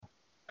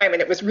time,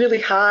 and it was really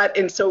hot,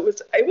 and so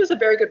it was a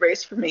very good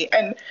race for me.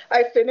 And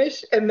I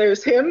finished, and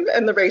there's him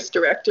and the race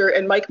director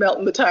and Mike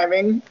Melton, the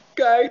timing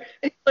guy.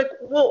 And he's like,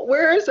 well,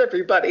 where is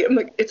everybody? I'm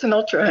like, it's an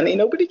ultra, honey.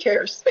 Nobody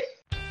cares.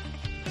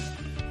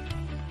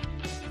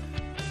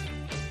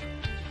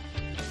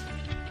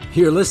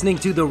 You're listening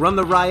to the Run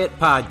the Riot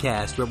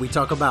podcast, where we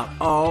talk about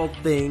all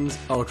things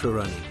ultra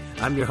running.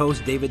 I'm your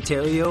host, David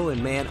Terrio,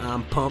 and man,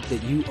 I'm pumped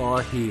that you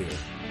are here.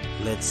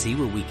 Let's see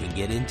what we can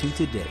get into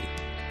today.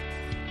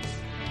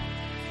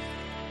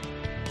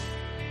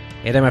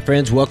 Hey there, my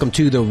friends. Welcome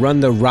to the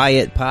Run the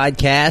Riot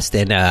podcast,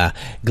 and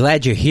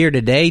glad you're here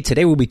today.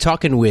 Today we'll be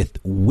talking with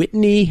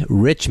Whitney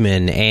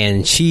Richman,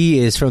 and she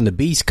is from the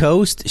Beast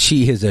Coast.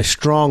 She is a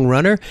strong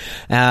runner.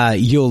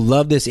 You'll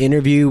love this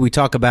interview. We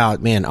talk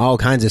about, man, all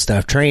kinds of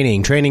stuff.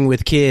 Training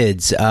with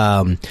kids,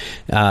 when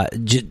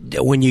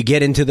you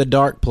get into the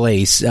dark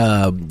place,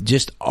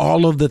 just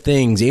all of the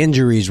things,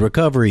 injuries,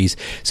 recoveries.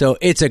 So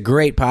it's a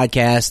great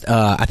podcast.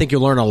 I think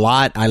you'll learn a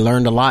lot. I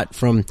learned a lot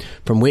from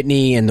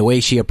Whitney and the way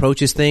she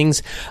approaches things.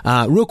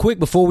 Real quick,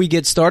 before we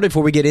get started,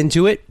 before we get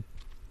into it,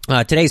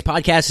 today's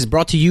podcast is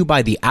brought to you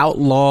by the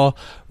Outlaw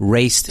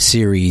Race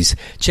Series.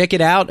 Check it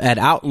out at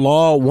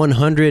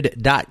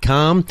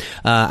outlaw100.com.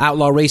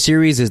 Outlaw Race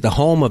Series is the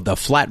home of the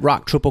Flat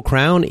Rock Triple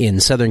Crown in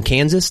southern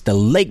Kansas, the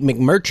Lake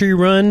McMurtry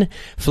Run,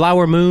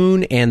 Flower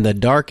Moon, and the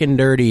Dark and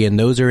Dirty, and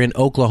those are in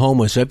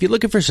Oklahoma. So if you're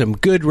looking for some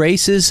good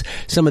races,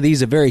 some of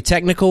these are very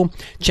technical,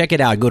 check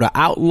it out. Go to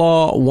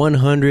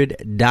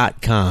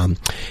outlaw100.com.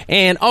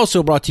 And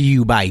also brought to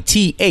you by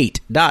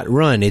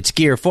T8.Run. It's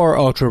gear for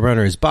ultra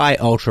runners by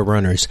ultra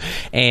runners.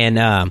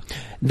 And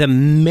the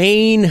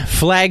main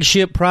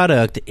flagship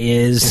product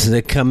is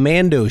the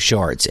Commando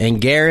shorts,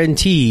 and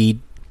guaranteed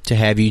to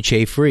have you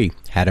chafe free.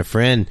 Had a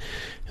friend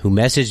who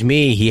messaged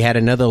me. He had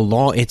another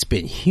long, it's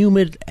been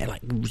humid,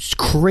 like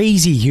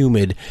crazy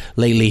humid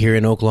lately here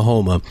in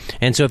Oklahoma.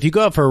 And so if you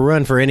go out for a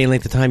run for any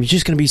length of time, you're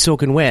just going to be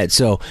soaking wet.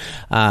 So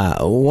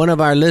one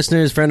of our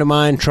listeners, friend of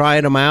mine,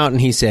 tried them out, and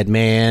he said,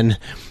 man,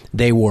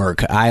 they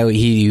work.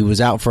 He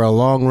was out for a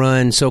long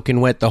run,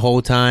 soaking wet the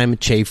whole time,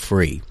 chafe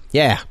free.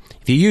 Yeah,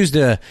 if you use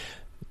the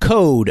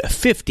code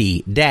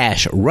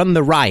 50-Run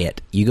the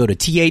Riot, you go to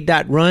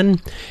T8.Run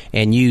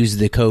and use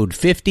the code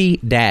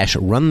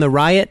 50-Run the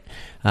Riot,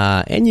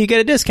 and you get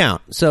a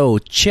discount. So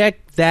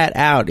check that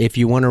out if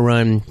you want to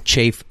run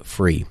chafe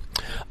free.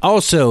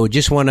 Also,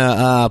 just want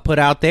to put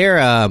out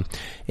there,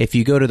 if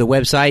you go to the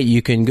website,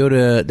 you can go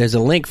to, there's a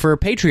link for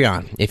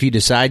Patreon. If you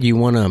decide you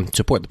want to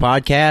support the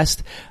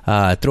podcast,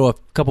 throw a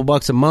couple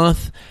bucks a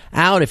month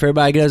out. If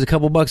everybody does a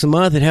couple bucks a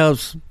month, it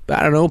helps,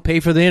 I don't know, pay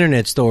for the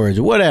internet storage,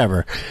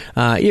 whatever.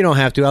 You don't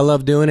have to. I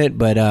love doing it,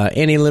 but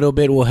any little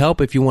bit will help.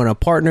 If you want to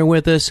partner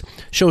with us,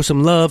 show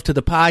some love to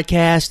the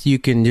podcast, you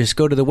can just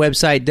go to the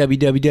website,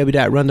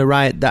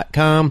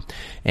 www.runtheriot.com,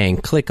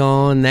 and click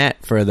on that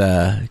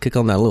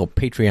little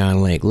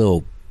Patreon link,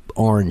 little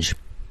orange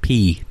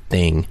P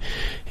thing,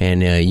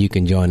 and you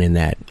can join in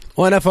that.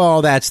 Enough of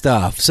all that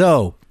stuff.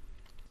 So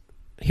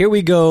here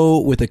we go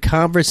with a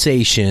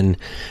conversation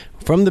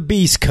from the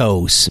Beast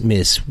Coast,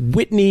 Miss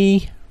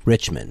Whitney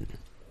Richman.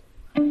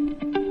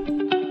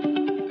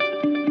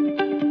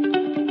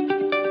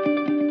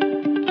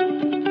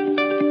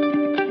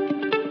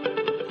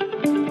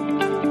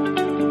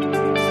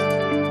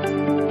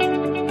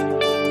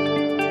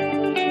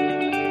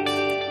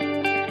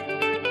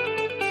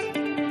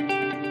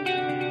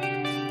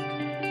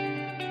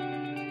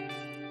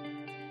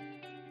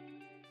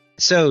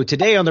 So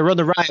today on the Run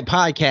the Riot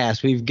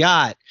podcast, we've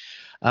got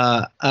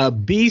a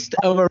beast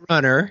of a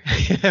runner,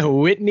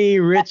 Whitney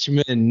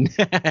Richman.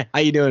 How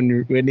you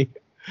doing, Whitney?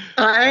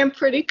 I am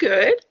pretty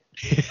good.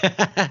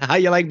 How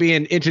you like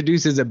being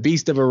introduced as a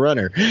beast of a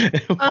runner?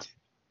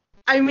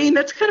 I mean,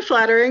 that's kind of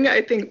flattering.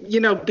 I think,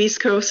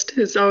 Beast Coast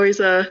is always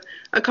a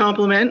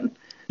compliment.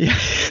 Yeah,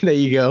 there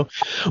you go.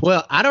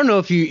 Well, I don't know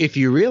if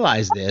you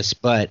realize this,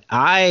 but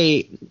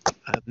I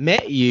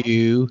met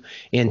you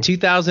in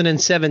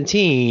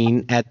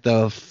 2017 at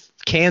the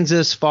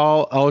Kansas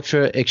Fall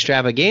Ultra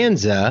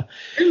Extravaganza.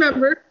 I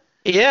remember.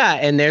 Yeah,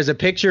 and there's a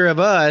picture of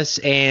us,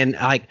 and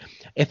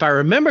if I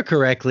remember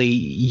correctly,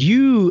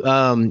 you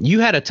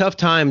had a tough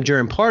time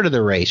during part of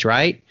the race,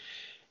 right?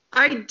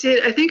 I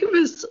did. I think it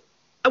was.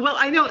 Well,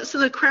 I know. So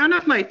the crown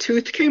of my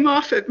tooth came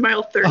off at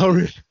mile 30. Oh,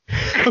 really?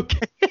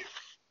 Okay.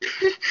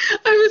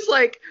 I was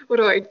like, what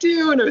do I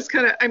do? And I was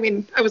I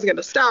wasn't going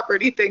to stop or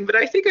anything, but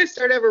I think I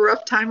started to have a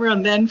rough time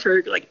around then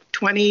for like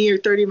 20 or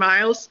 30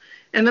 miles.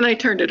 And then I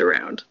turned it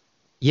around.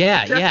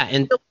 Yeah. Yeah.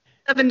 And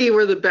 70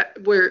 were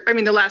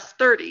the last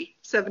 30,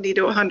 70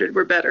 to 100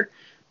 were better.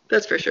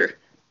 That's for sure.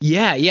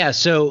 Yeah.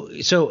 So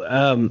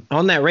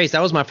on that race,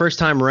 that was my first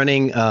time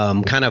running,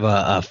 kind of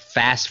a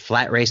fast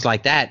flat race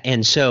like that.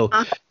 And so,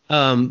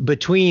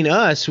 between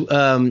us,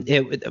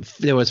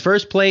 there was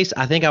first place.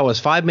 I think I was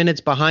 5 minutes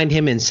behind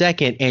him in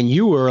second, and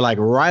you were like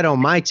right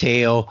on my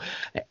tail.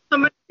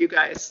 Some of you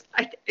guys,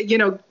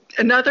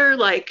 another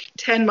like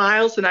 10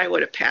 miles and I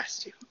would have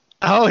passed you.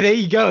 Oh, there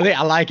you go.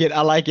 I like it.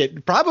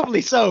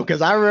 Probably so,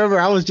 because I remember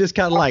I was just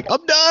kind of like,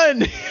 I'm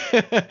done.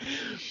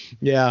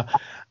 Yeah.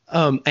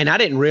 And I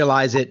didn't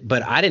realize it,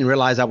 but I didn't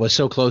realize I was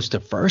so close to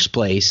first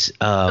place.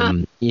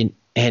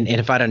 And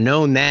if I'd have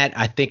known that,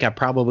 I think I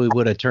probably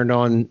would have turned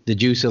on the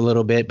juice a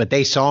little bit, but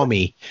they saw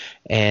me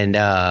and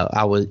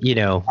I was,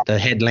 the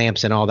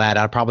headlamps and all that.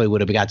 I probably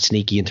would have got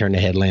sneaky and turned the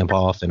headlamp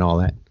off and all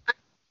that.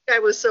 I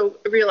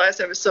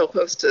realized I was so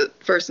close to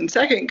first and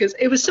second because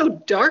it was so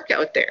dark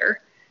out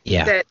there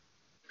that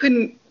I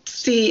couldn't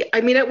see.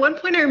 I mean, at one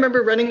point I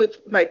remember running with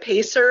my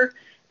pacer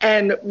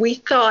and we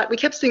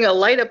kept seeing a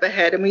light up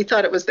ahead and we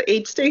thought it was the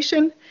aid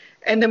station.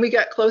 And then we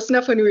got close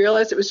enough when we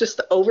realized it was just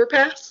the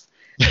overpass.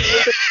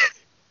 It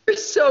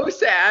was so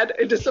sad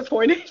and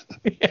disappointing.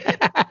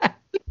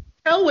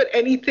 Tell what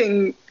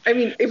anything, I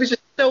mean, it was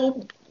just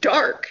so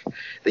dark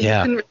that you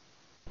couldn't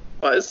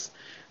was.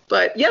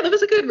 But yeah, that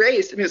was a good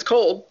race. I mean, it was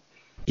cold.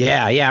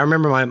 Yeah. I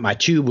remember my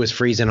tube was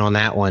freezing on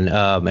that one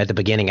at the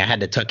beginning. I had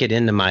to tuck it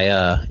into my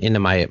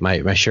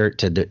shirt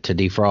to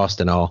defrost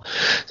and all.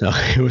 So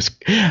it was,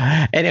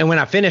 and when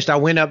I finished, I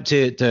went up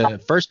to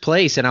first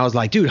place and I was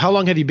like, dude, how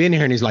long have you been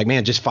here? And he's like,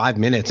 man, just 5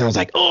 minutes. And I was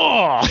like,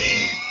 oh.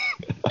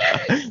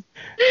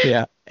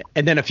 Yeah.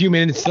 And then a few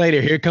minutes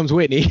later, here comes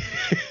Whitney.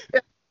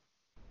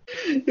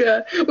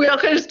 Yeah, we all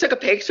kind of just took a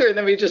picture and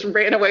then we just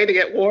ran away to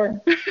get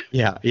warm.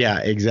 Yeah,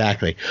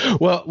 exactly.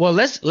 Well,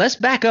 let's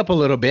back up a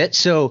little bit.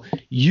 So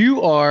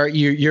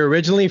you're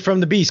originally from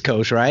the Beast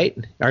Coast, right?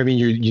 I mean,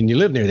 you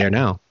live near there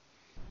now.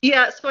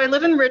 Yeah, so I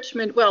live in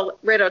Richmond, well,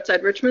 right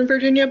outside Richmond,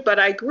 Virginia, but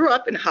I grew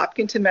up in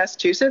Hopkinton,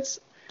 Massachusetts,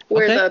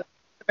 where the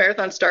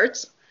marathon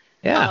starts.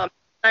 Yeah.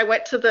 I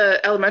went to the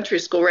elementary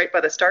school right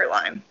by the start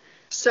line.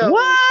 So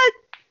what?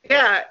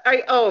 Yeah,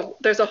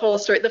 there's a whole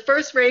story. The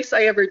first race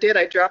I ever did,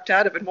 I dropped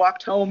out of and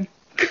walked home.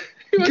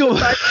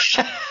 Nice.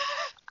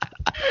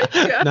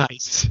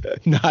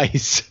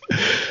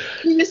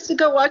 We used to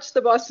go watch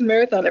the Boston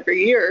Marathon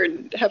every year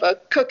and have a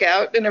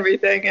cookout and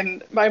everything.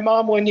 And my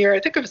mom one year, I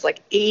think I was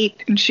like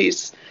 8, and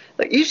she's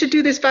like, you should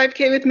do this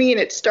 5K with me.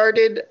 And it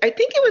started, I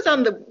think it was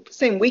on the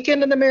same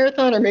weekend of the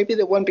marathon or maybe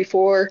the one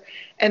before.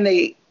 And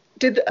they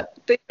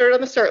started on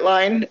the start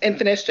line and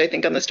finished, I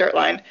think, on the start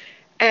line.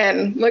 And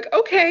I'm like,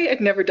 okay, I'd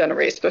never done a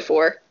race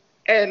before.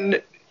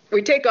 And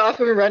we take off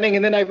and we're running,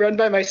 and then I run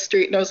by my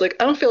street, and I was like,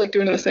 I don't feel like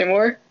doing this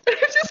anymore. I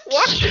just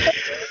walked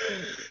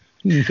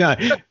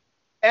mad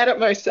at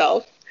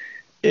myself.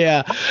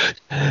 Yeah.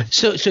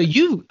 So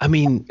you, I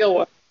mean,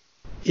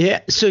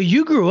 yeah. So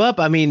you grew up.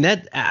 I mean,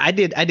 that I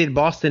did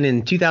Boston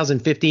in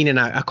 2015, and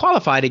I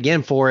qualified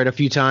again for it a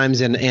few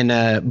times,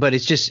 but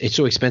it's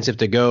so expensive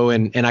to go,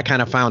 and I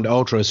kind of found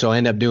ultra, so I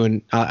ended up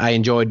doing. I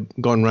enjoyed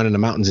going running the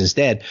mountains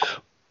instead.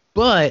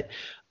 But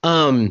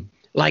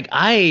like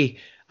I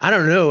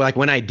don't know, like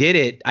when I did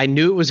it, I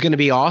knew it was going to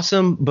be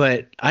awesome,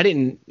 but I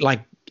didn't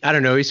I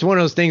don't know. It's one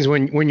of those things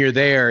when you're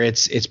there,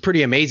 it's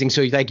pretty amazing.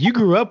 So like you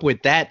grew up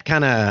with that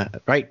kind of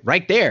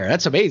right there.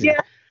 That's amazing. Yeah,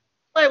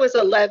 I was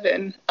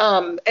 11.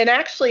 And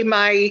actually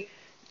my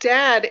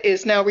dad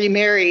is now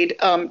remarried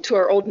to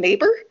our old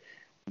neighbor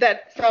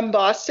that from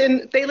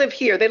Boston. They live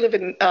here. They live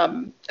in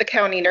a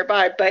county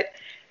nearby, but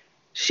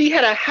she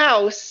had a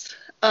house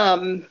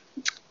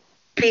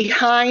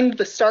behind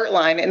the start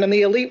line, and then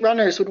the elite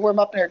runners would warm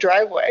up in her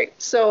driveway.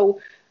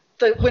 So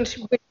when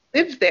she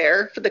lived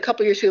there, for the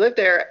couple years she lived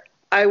there,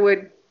 I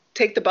would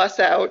take the bus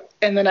out,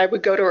 and then I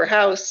would go to her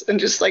house and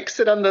just like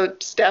sit on the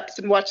steps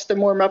and watch them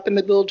warm up in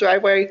the little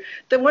driveway.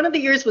 Then one of the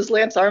years was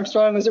Lance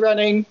Armstrong was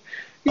running.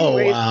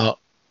 Anyways, oh,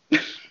 wow.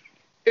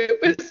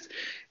 It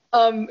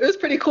was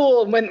pretty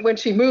cool. When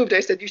she moved, I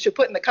said, you should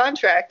put in the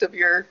contract of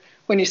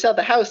when you sell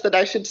the house that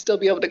I should still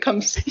be able to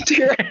come see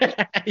her.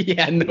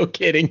 Yeah, no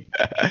kidding.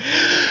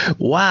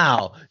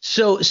 Wow.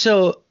 So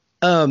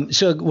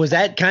was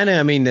that kind of,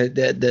 I mean,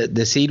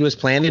 the seed was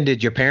planted?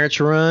 Did your parents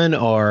run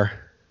or?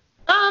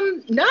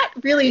 Not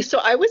really. So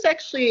I was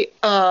actually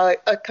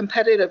a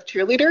competitive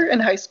cheerleader in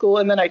high school,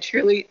 and then I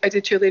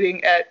did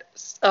cheerleading at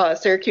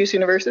Syracuse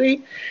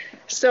University.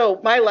 So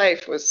my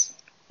life was,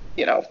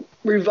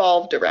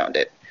 revolved around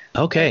it.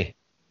 Okay.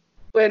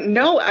 But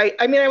no,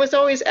 I mean, I was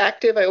always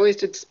active. I always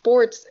did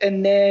sports.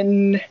 And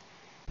then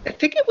I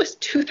think it was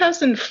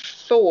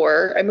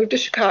 2004, I moved to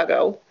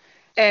Chicago,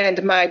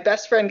 and my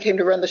best friend came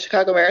to run the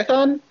Chicago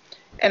Marathon.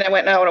 And I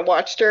went out and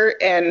watched her,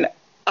 and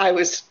I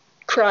was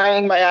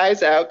crying my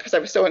eyes out because I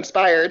was so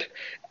inspired.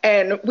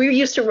 And we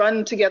used to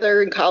run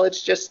together in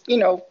college, just,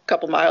 a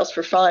couple miles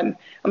for fun.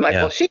 I'm like,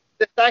 well, she did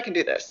this, I can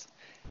do this.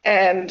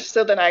 And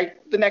so then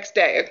the next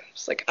day, I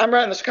was like, I'm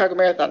running the Chicago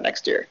Marathon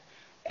next year.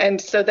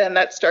 And so then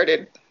that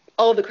started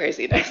all the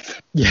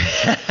craziness.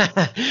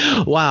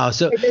 Yeah. Wow.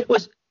 So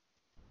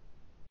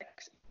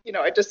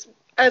I just,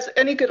 as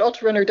any good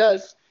ultra runner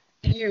does,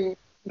 you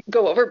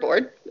go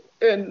overboard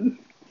and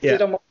did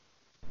them all.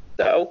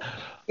 So,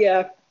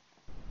 yeah.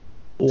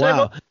 Wow.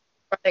 So I've been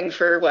running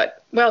for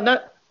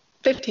not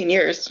 15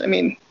 years. I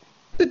mean,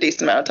 it's a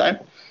decent amount of time.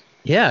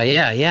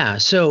 Yeah.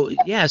 So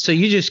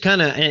you just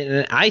kind of,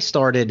 and I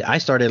started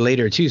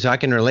later too, so I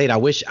can relate. I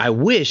wish,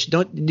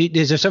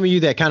 is there some of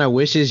you that kind of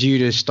wishes you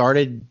just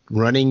started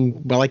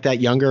running like that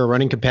younger, or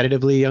running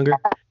competitively younger?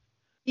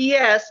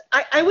 Yes,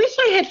 I wish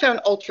I had found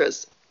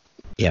ultras.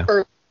 Yeah.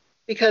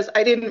 Because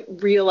I didn't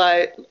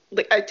realize,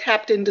 like, I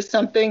tapped into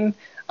something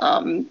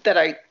that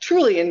I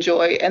truly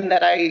enjoy, and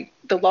that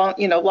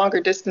longer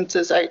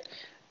distances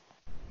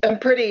I'm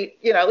pretty,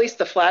 at least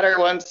the flatter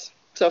ones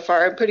so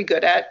far I'm pretty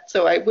good at.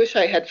 So I wish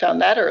I had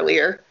found that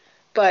earlier.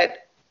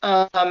 But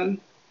I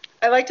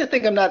like to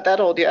think I'm not that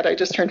old yet. I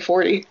just turned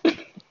 40.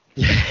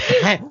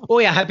 Oh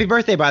yeah, happy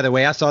birthday, by the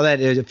way. I saw that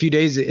a few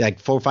days, like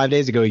 4 or 5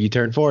 days ago, you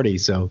turned 40.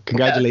 So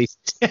congratulations.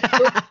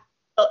 Yeah.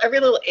 Every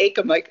little ache,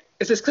 I'm like,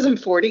 is this because I'm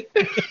 40?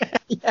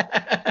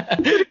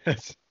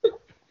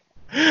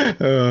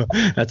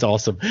 That's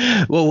awesome.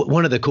 Well,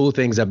 one of the cool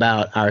things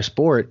about our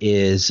sport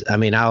is, I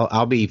mean,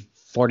 I'll be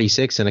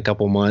 46 in a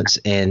couple months,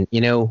 and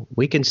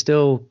we can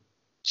still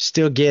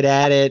get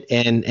at it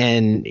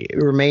and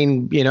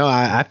remain.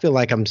 I feel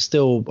like I'm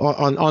still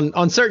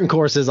on certain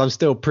courses. I'm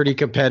still pretty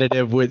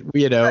competitive with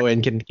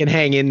and can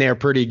hang in there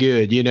pretty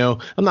good.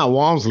 I'm not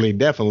Walmsley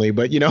definitely,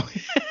 but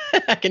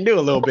I can do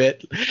a little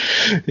bit.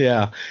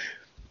 Yeah.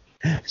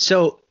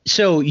 So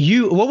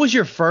what was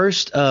your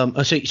first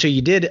so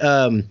you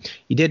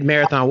did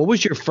marathon. What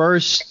was your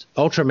first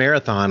ultra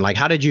marathon? Like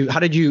how did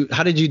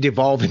you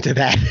devolve into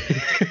that?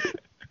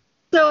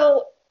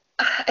 So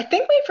I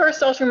think my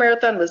first ultra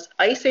marathon was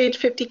Ice Age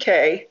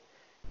 50K,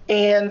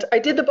 and I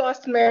did the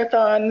Boston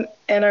Marathon,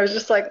 and I was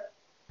just like,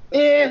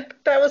 that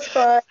was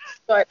fun,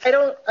 but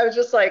I was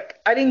just like,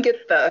 I didn't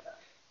get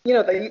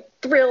the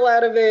thrill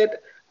out of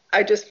it.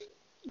 I just,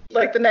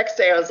 like, the next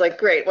day I was like,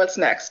 great, what's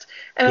next?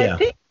 And I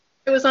think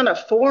it was on a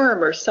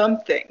forum or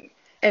something,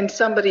 and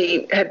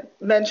somebody had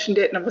mentioned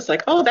it, and I was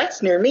like, oh,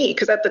 that's near me,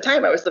 because at the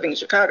time I was living in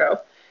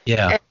Chicago.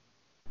 Yeah.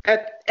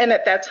 And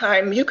at that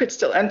time you could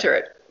still enter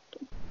it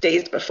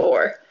days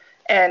before.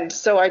 And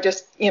so I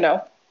just,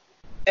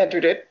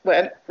 entered it,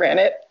 ran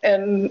it,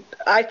 and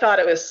I thought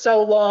it was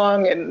so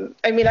long. And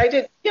I mean, I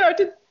did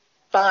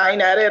fine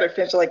at it. I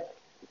finished like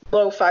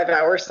low 5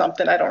 hours,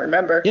 something, I don't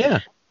remember. Yeah.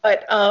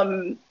 But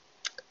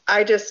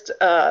I just,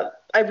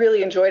 I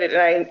really enjoyed it,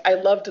 and I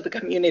loved the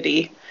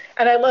community,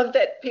 and I loved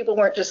that people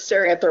weren't just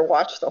staring at their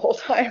watch the whole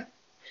time.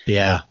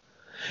 Yeah.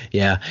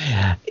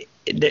 Yeah.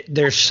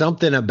 There's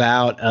something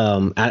about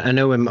I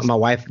know when my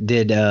wife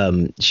did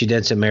she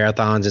did some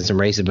marathons and some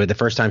races, but the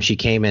first time she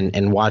came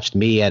and watched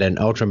me at an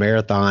ultra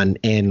marathon,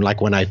 and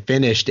like when I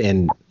finished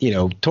and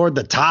toward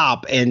the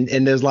top and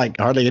there's like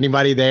hardly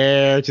anybody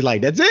there, she's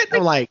like, that's it?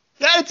 I'm like,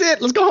 that's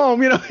it, let's go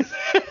home.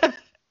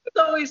 It's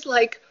always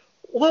like,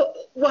 what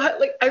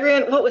like I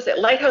ran, what was it,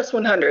 Lighthouse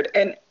 100,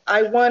 and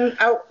I won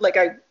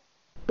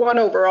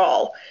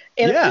overall,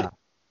 and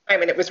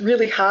it was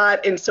really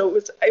hot, and so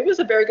it was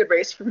a very good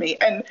race for me.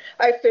 And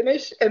I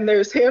finished, and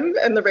there's him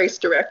and the race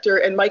director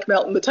and Mike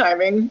Melton, the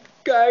timing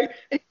guy.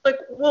 And he's like,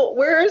 well,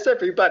 where is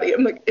everybody?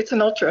 I'm like, it's an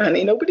ultra,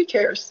 honey. Nobody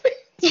cares.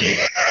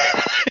 Yeah.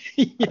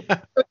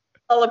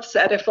 All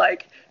upset if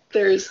like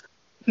there's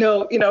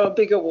no, a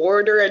big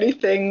award or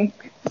anything.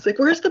 It's like,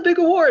 where's the big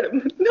award?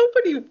 I'm like,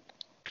 nobody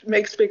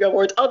makes big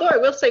awards. Although I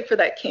will say, for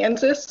that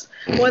Kansas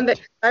one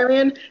that I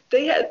ran,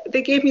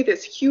 they gave me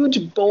this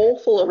huge bowl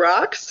full of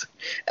rocks,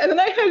 and then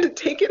I had to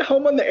take it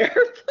home on the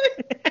airplane.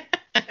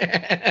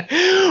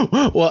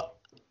 Well,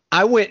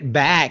 I went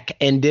back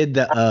and did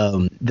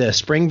the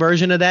spring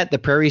version of that, the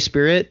Prairie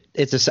Spirit.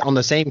 It's on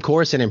the same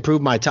course and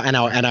improved my time,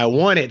 and I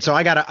won it. So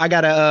I got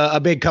a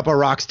big cup of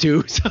rocks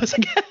too. So I was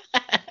like,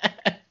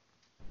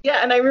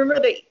 yeah, and I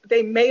remember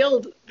they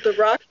mailed the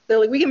rocks. They're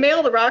like, we can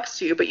mail the rocks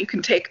to you, but you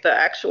can take the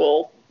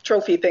actual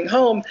trophy thing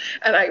home.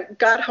 And I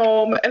got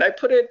home and I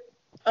put it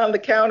on the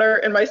counter,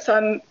 and my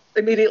son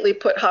immediately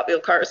put Hot Wheel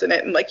cars in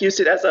it and like used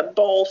it as a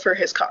bowl for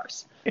his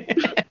cars.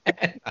 And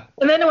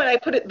then when I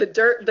put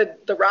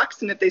the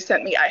rocks in it they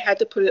sent me, I had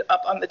to put it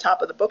up on the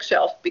top of the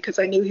bookshelf because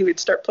I knew he would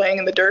start playing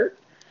in the dirt.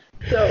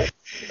 So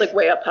like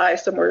way up high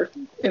somewhere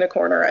in a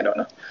corner, I don't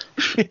know.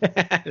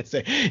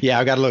 Yeah,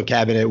 I got a little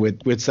cabinet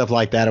with stuff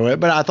like that.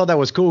 But I thought that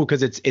was cool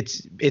because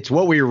it's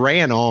what we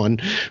ran on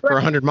for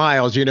 100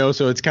 miles,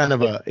 so it's kind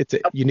of a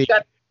unique.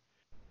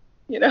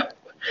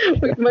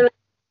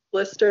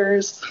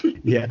 Blisters.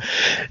 Yeah.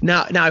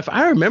 Now, if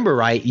I remember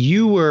right,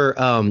 you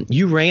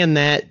ran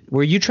that.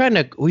 Were you trying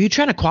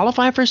to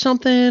qualify for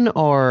something,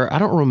 or I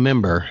don't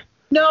remember?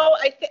 No,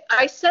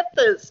 I set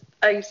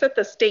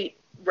the state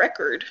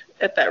record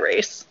at that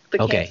race.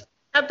 Okay.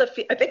 I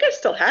think I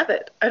still have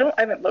it. I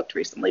haven't looked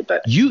recently,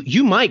 but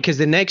you might, because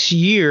the next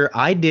year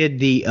I did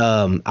the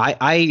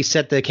I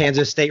set the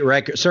Kansas State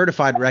record,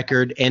 certified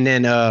record, and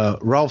then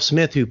Rolf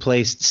Smith, who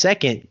placed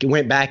second,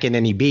 went back and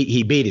then he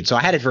beat it. So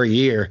I had it for a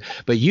year.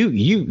 But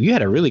you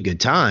had a really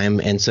good time,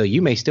 and so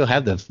you may still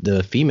have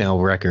the female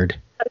record.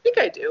 I think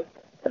I do.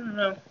 I don't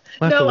know.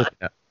 We'll have to look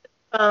it up.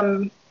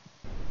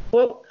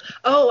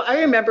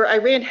 I remember I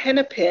ran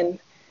Hennepin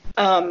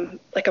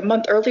like a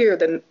month earlier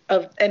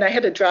and I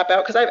had to drop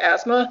out because I have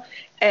asthma,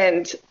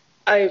 and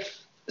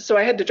so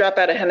I had to drop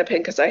out of Hennepin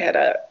because I had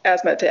a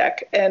asthma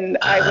attack, and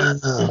I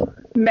was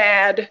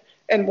mad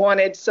and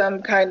wanted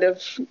some kind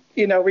of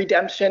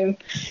redemption.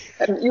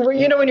 And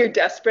when you're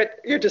desperate,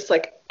 you're just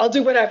like, I'll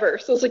do whatever.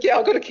 So I was like, yeah,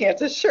 I'll go to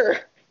Kansas, sure.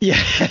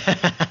 Yeah.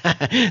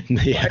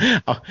 Yeah.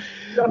 Oh,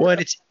 well,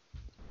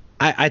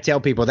 I tell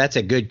people that's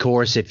a good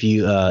course if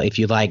you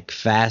like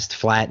fast,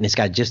 flat, and it's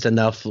got just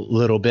enough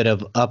little bit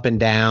of up and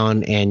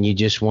down, and you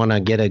just want to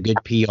get a good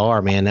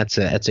PR, man. That's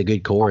a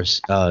good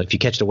course. If you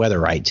catch the weather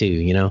right too,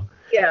 you know.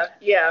 Yeah,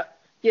 yeah,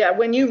 yeah.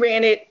 When you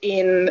ran it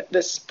in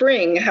the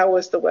spring, how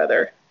was the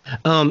weather?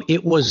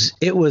 It was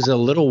a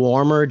little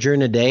warmer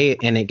during the day,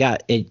 and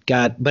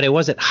but it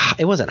wasn't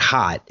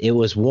hot. It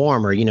was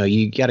warmer. You know,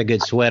 you got a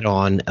good sweat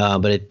on.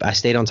 But I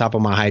stayed on top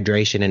of my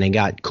hydration, and it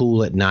got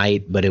cool at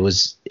night. But it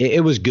was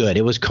good.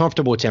 It was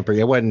comfortable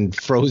temperature. It wasn't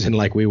frozen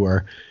like we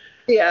were.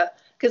 Yeah,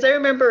 because I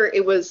remember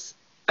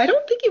I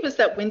don't think it was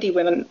that windy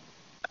when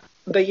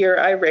the year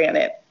I ran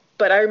it,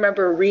 but I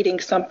remember reading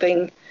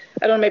something.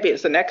 I don't know, maybe it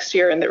was the next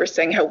year, and they were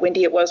saying how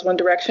windy it was one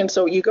direction.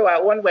 So you go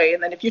out one way,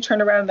 and then if you turn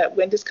around and that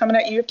wind is coming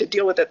at you, you have to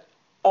deal with it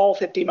all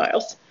 50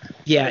 miles.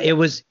 Yeah, it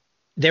was.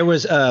 There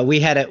was the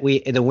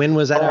wind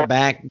was at our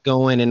back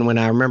going, and when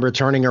I remember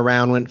turning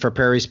around, went for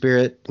Prairie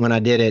Spirit when I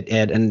did it,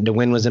 and the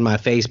wind was in my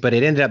face, but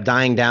it ended up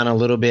dying down a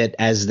little bit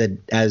as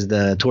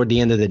the toward the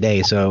end of the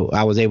day. So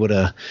I was able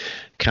to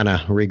kind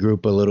of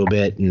regroup a little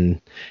bit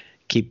and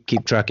keep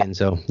trucking.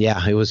 So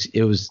yeah, it was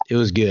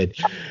good.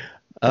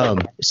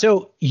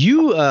 So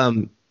you,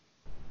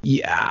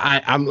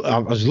 yeah, I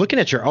was looking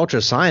at your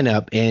ultra sign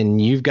up,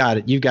 and you've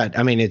got,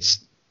 I mean, it's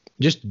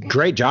just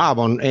great job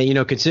on, you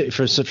know,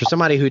 for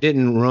somebody who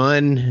didn't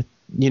run,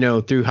 you know,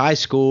 through high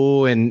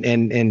school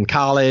and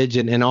college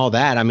and all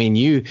that. I mean,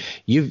 you've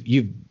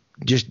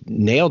just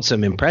nailed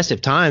some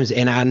impressive times.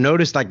 And I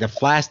noticed like the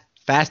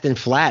fast and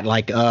flat,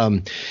 like,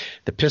 the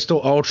Pistol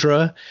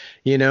Ultra,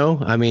 you know,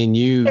 I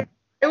mean,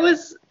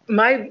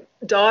 my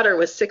daughter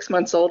was 6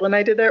 months old when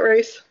I did that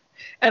race.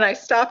 And I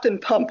stopped and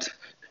pumped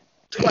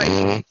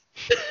twice.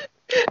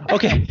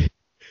 Okay.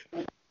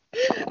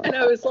 And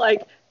I was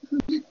like,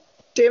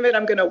 damn it,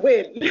 I'm going to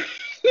win.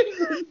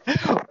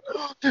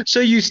 So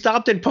you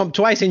stopped and pumped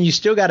twice, and you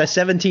still got a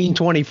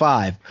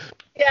 17:25.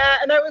 Yeah,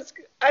 and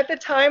at the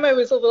time I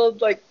was a little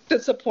like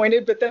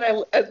disappointed, but then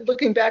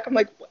looking back, I'm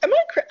like, I'm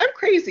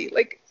crazy.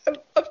 Like, I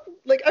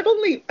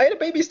had a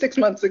baby 6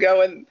 months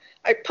ago, and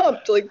I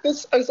pumped like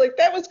this. I was like,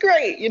 that was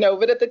great, you know.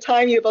 But at the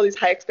time, you have all these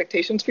high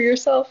expectations for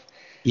yourself.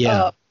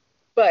 Yeah.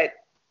 But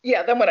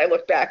yeah, then when I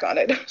look back on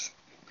it, I was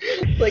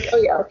like,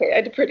 oh yeah, okay,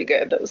 I did pretty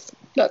good. That was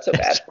not so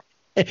bad.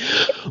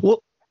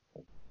 Well,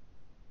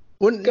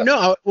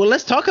 no. Well,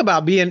 let's talk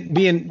about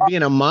being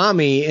a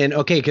mommy, and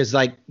okay, because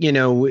like you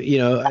know,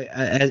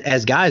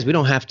 as guys, we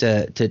don't have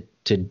to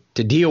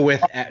deal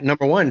with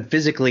number one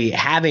physically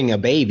having a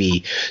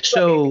baby.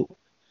 So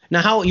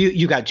now, how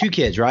you got 2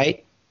 kids,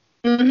 right?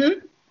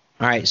 Mm-hmm.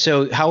 All right.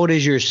 So how old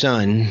is your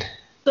son?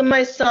 So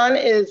my son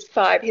is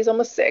 5. He's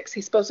almost 6.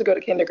 He's supposed to go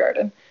to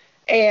kindergarten,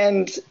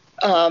 and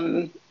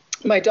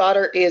my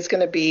daughter is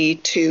going to be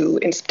 2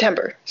 in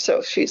September.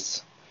 So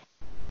she's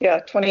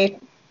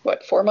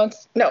 4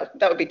 months? No,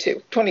 that would be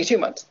 22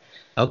 months.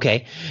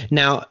 Okay.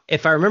 Now,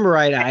 if I remember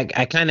right,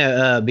 I kind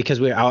of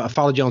because I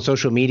followed you on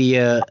social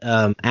media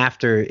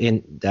after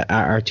in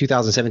our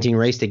 2017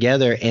 race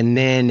together, and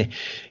then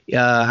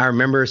I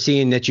remember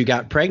seeing that you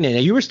got pregnant,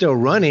 and you were still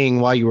running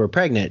while you were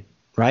pregnant,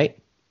 right?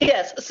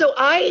 Yes. So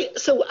I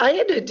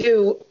had to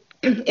do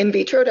in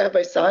vitro to have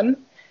my son,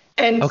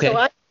 and okay.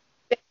 So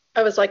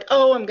I was like,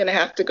 oh, I'm going to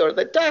have to go to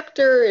the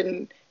doctor,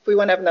 and if we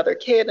want to have another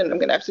kid, and I'm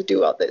going to have to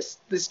do all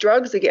these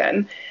drugs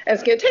again, and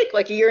it's going to take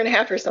like a year and a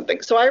half or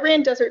something. So I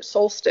ran Desert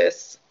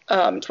Solstice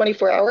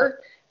 24-hour,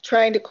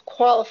 trying to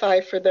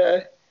qualify for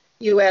the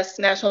U.S.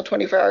 National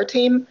 24-hour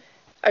team.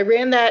 I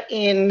ran that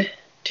in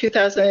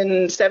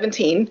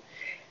 2017,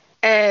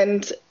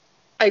 and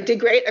I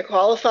did great. I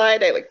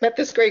qualified. I met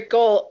this great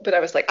goal, but I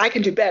was like, I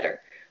can do better.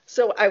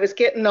 So I was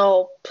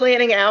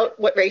planning out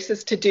what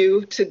races to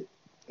do to,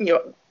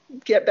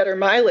 get better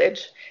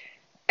mileage.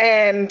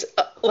 And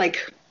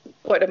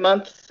a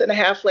month and a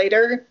half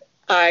later,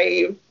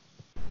 I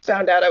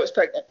found out I was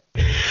pregnant.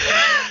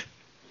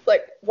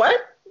 Like, what?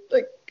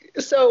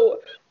 So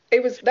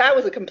that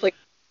was a complete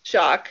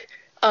shock.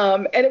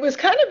 And it was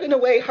kind of in a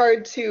way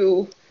hard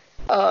to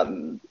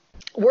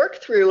work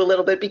through a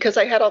little bit because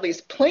I had all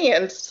these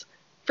plans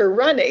for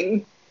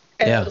running,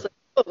 and I was like,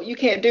 oh, you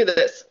can't do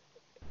this.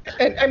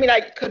 And I mean,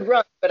 I could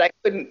run, but I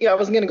couldn't, I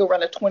wasn't going to go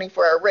run a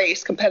 24-hour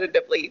race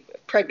competitively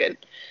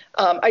pregnant.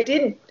 I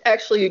did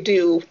actually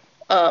do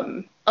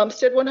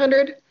Umstead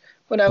 100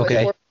 when I was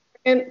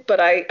pregnant, but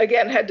I,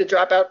 again, had to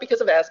drop out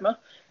because of asthma.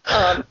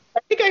 I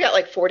think I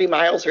got 40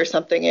 miles or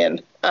something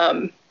in.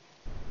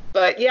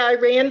 But yeah, I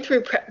ran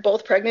through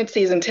both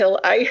pregnancies until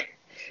I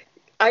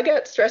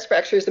got stress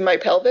fractures in my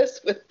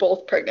pelvis with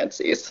both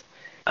pregnancies.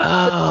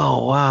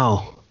 Oh,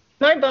 wow.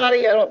 My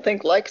body, I don't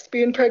think, likes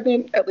being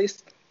pregnant, at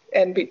least,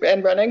 and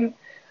running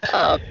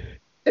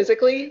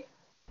physically.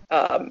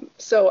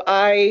 So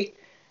I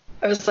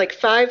was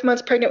 5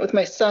 months pregnant with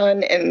my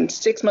son and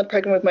 6 months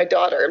pregnant with my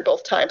daughter, and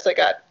both times I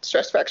got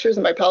stress fractures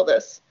in my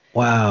pelvis.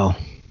 Wow.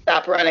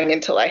 Stopped running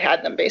until I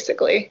had them,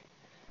 basically.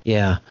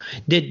 Yeah.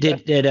 Did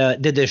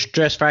the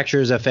stress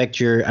fractures affect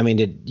your? I mean,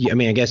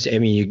 I guess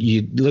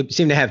you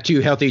seem to have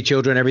two healthy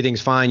children.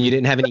 Everything's fine. You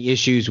didn't have any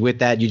issues with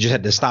that. You just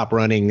had to stop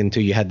running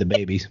until you had the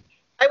babies.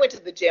 I went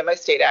to the gym. I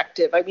stayed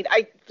active. I mean,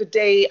 the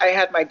day I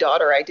had my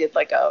daughter, I did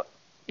like a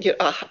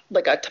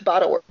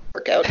Tabata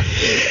workout.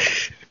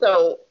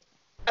 So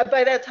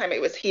by that time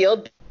it was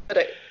healed,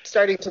 but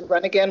starting to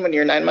run again when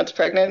you're 9 months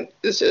pregnant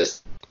is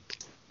just,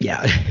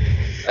 yeah.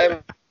 I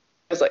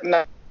was like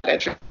not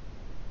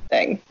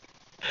interesting,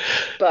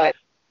 but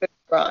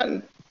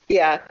run.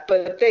 Yeah,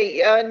 but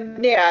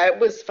it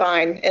was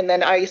fine. And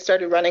then I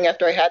started running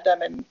after I had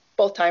them, and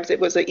both times it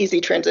was an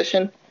easy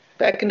transition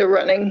back into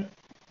running.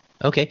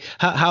 Okay.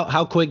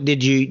 How quick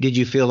did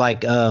you feel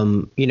like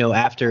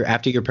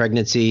after your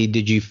pregnancy,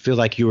 did you feel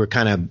like you were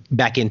kind of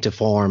back into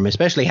form,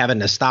 especially having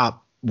to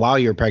stop while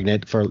you're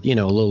pregnant for a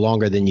little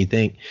longer than you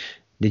think?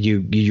 Did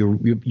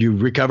you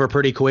recover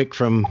pretty quick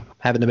from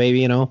having the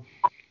baby?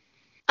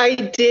 I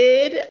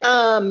did.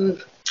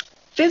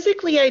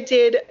 Physically, I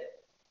did.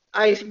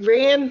 I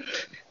ran.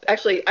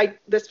 Actually,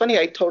 that's funny.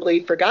 I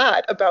totally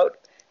forgot about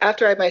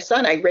after I had my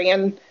son. I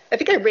ran. I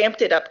think I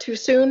ramped it up too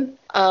soon.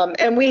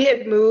 And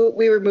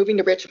we were moving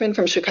to Richmond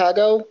from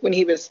Chicago when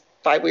he was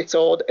 5 weeks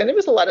old, and it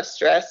was a lot of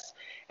stress.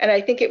 And I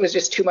think it was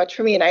just too much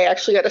for me, and I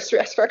actually got a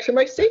stress fracture in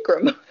my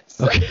sacrum.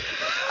 So okay.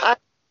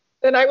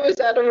 Then I was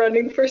out of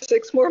running for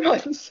 6 more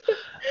months.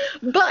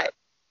 But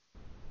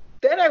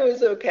then I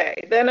was okay.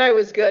 Then I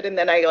was good, and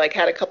then I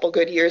had a couple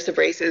good years of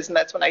races, and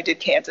that's when I did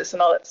Kansas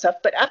and all that stuff.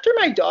 But after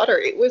my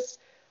daughter,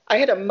 I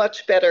had a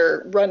much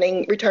better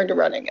return to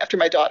running after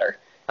my daughter.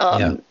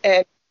 And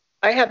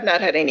I have not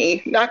had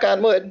any, knock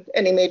on wood,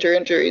 any major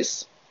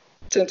injuries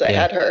since I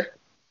had her.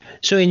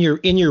 So in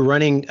your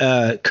running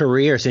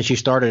career, since you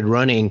started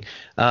running,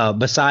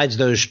 besides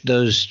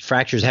those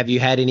fractures, have you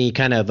had any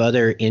kind of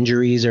other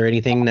injuries or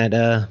anything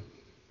that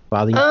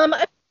bothered you?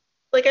 I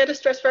had a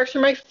stress fracture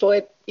in my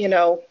foot.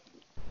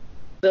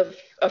 The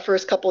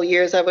first couple of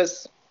years I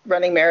was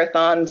running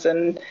marathons,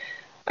 and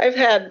I've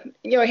had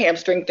a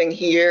hamstring thing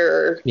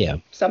here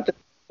or something.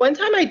 One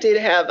time I did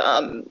have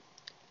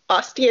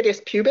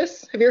osteitis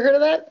pubis. Have you ever heard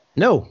of that?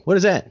 No. What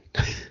is that?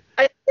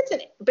 I think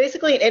it's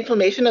basically an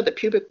inflammation of the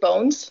pubic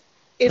bones.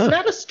 It's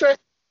not a stress.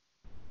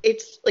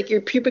 It's like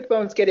your pubic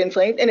bones get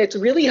inflamed, and it's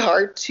really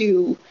hard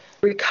to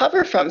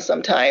recover from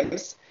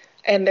sometimes.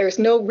 And there's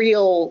no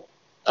real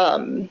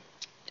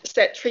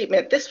set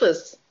treatment. This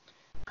was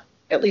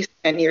at least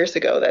 10 years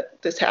ago that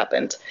this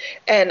happened.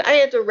 And I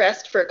had to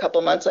rest for a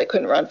couple months. I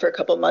couldn't run for a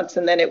couple months,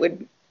 and then it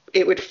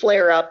would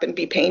flare up and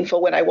be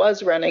painful when I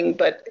was running,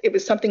 but it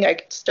was something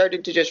I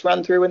started to just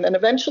run through, and then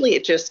eventually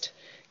it just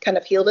kind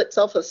of healed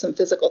itself with some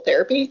physical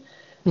therapy.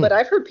 But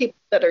I've heard people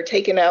that are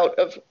taken out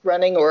of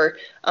running, or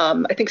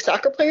I think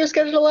soccer players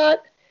get it a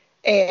lot,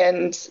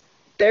 and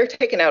they're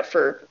taken out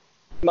for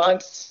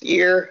months,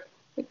 year,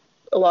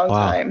 a long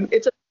time.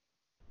 It's a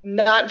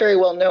not very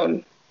well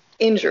known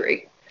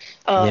injury.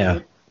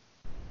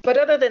 But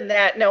other than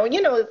that, no,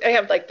 I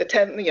have like a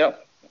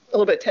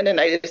little bit of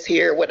tendonitis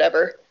here,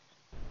 whatever.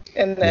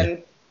 And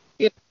then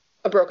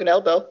a broken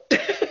elbow.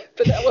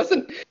 But that was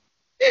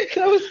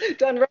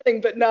done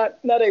running, but not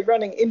a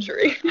running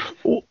injury.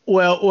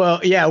 Well,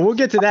 yeah, we'll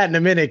get to that in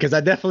a minute, because I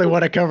definitely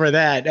want to cover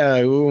that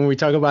when we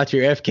talk about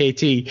your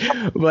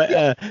FKT.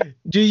 But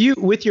do you,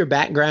 with your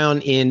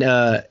background in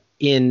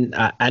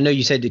I know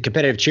you said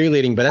competitive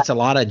cheerleading, but that's a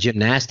lot of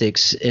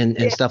gymnastics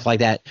and stuff like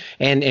that.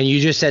 And you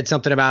just said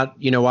something about,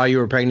 while you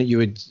were pregnant, you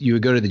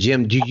would go to the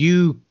gym. Do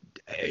you,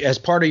 as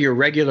part of your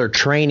regular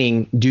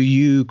training, do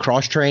you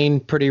cross train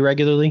pretty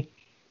regularly?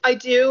 I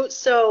do.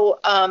 So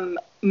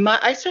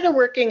I started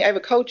working. I have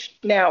a coach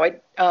now.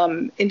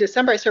 In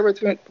December, I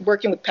started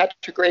working with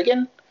Patrick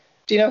Reagan.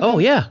 Do you know? Oh,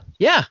 yeah.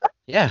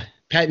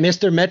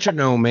 Mr.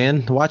 Metronome,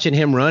 man. Watching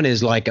him run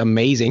is like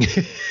amazing.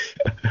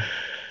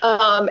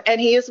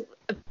 And he is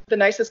the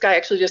nicest guy. I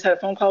actually just had a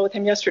phone call with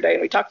him yesterday,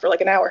 and we talked for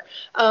like an hour.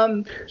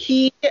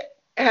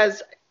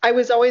 I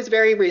was always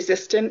very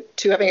resistant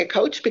to having a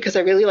coach because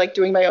I really like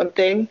doing my own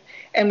thing.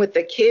 And with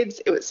the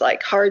kids, it was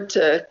like hard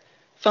to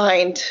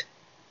find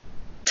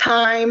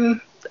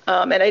time.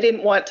 And I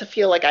didn't want to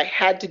feel like I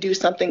had to do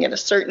something in a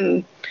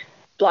certain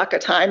block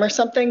of time or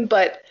something.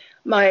 But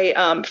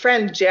my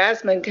friend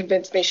Jasmine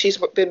convinced me. She's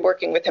been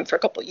working with him for a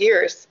couple of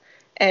years,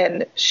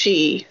 and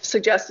she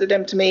suggested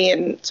him to me.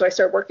 And so I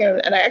started working on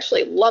it, and I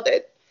actually love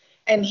it.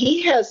 And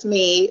he has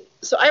me.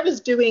 So I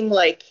was doing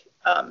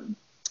kind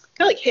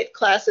of like HIIT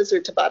classes or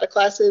Tabata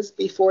classes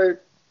before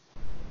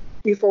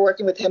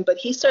working with him. But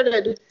he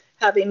started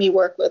having me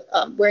work with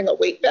wearing a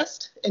weight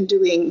vest and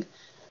doing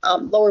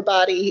lower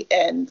body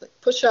and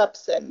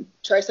push-ups and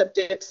tricep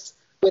dips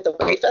with a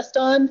weight vest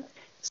on.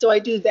 So I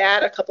do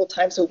that a couple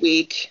times a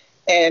week,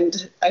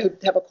 and I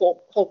have a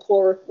whole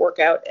core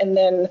workout. And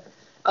then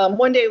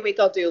one day a week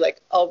I'll do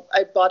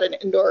I bought an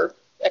indoor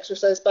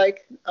exercise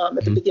bike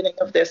at the beginning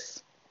of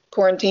this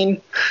quarantine.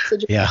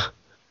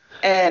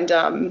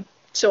 And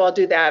so I'll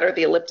do that or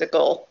the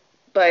elliptical.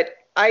 But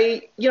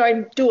I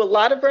do a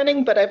lot of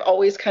running, but I've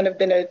always kind of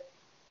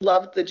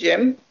loved the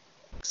gym.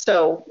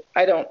 So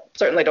I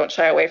certainly don't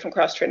shy away from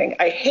cross training.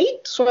 I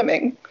hate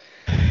swimming.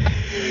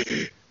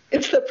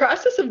 It's the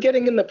process of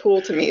getting in the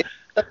pool to me. It's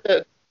such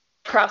a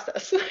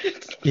process.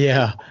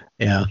 Yeah.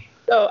 Yeah.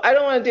 So I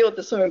don't want to deal with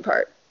the swimming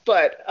part,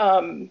 but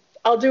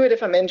I'll do it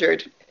if I'm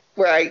injured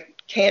where I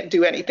can't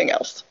do anything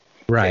else.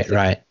 Right. Basically.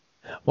 Right.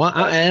 Well,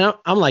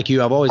 I'm like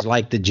you. I've always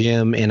liked the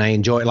gym, and I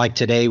enjoy. Like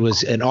today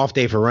was an off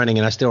day for running,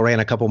 and I still ran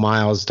a couple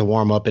miles to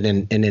warm up,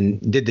 and then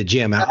did the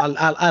gym.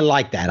 I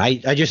like that.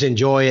 I just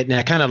enjoy it, and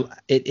I kind of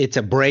it's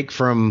a break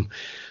from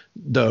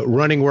the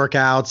running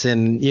workouts,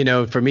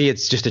 and for me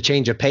it's just a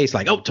change of pace.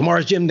 Like, oh,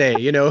 tomorrow's gym day,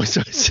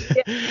 So it's,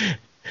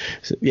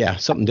 yeah,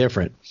 something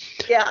different.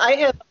 Yeah, I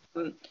have.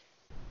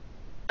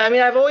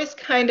 I've always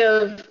kind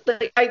of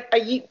like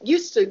I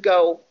used to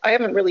go. I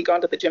haven't really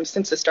gone to the gym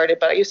since it started,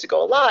 but I used to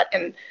go a lot.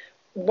 And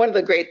one of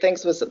the great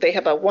things was that they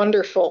have a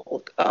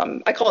wonderful,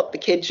 I call it the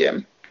kid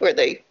gym, where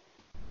they,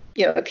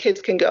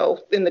 kids can go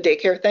in the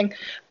daycare thing.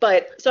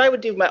 But so I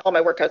would do all my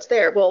workouts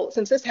there. Well,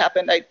 since this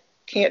happened, I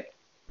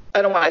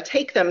don't want to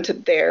take them to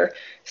there.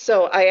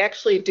 So I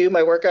actually do my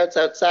workouts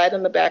outside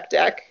on the back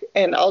deck,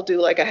 and I'll do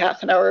like a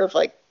half an hour of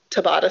like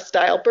Tabata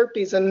style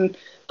burpees and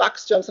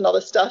box jumps and all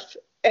this stuff.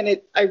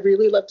 And I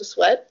really love to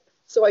sweat.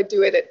 So I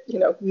do it at,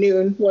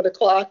 noon, 1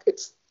 o'clock.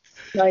 It's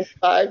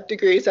 95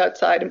 degrees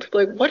outside, and people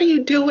are like, what are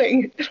you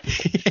doing?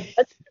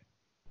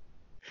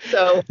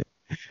 So,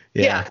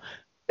 yeah,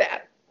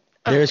 that.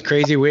 There's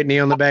crazy Whitney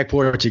on the back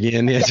porch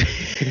again. Yes.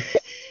 Yeah.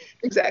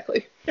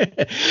 Exactly.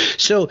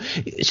 So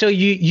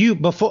you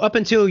before up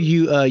until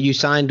you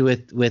signed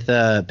with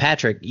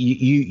Patrick,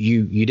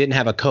 you didn't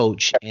have a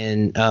coach,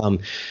 and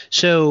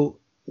so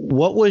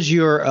what was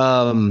your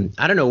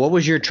what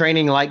was your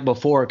training like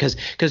before?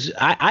 Because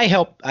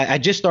I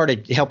just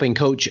started helping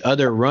coach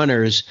other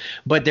runners,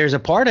 but there's a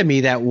part of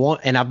me that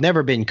and I've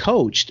never been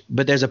coached,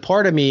 but there's a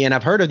part of me, and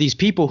I've heard of these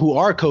people who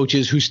are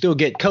coaches who still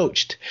get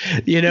coached,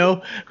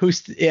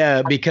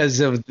 because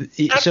of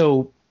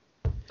so.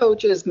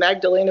 Coach is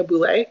Magdalena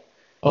Boulay.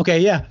 Okay,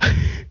 yeah.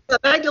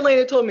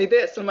 Magdalena told me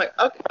this. I'm like,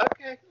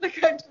 okay.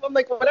 I'm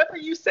like, whatever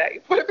you say,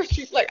 whatever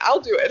she's like, I'll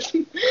do it.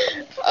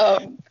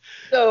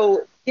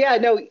 So yeah,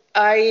 no,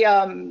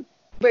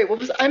 wait, what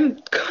was I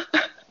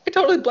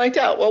totally blanked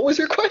out. What was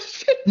your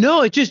question?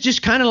 No, it's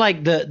just kind of like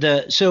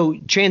so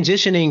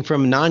transitioning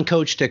from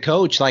non-coach to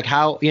coach, like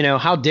how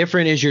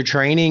different is your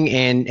training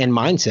and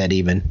mindset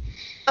even?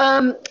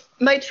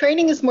 My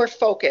training is more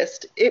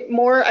focused.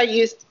 I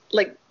used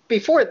like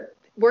before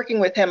working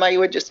with him, I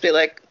would just be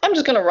like, I'm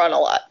just going to run a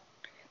lot.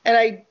 And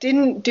I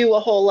didn't do a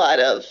whole lot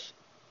of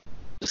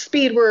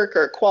speed work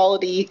or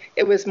quality.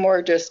 It was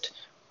more just,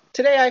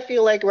 today I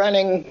feel like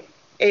running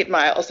 8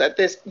 miles at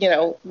this,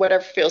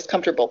 whatever feels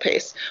comfortable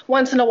pace.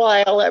 Once in a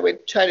while, I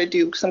would try to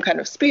do some kind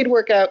of speed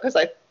workout because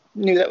I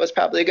knew that was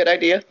probably a good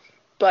idea.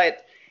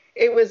 But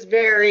it was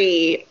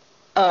very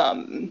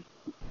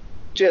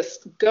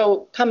just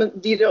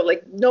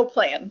like no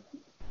plan.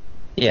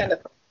 Yeah. Kind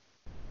of.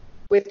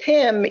 With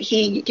him,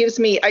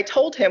 I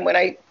told him when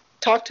I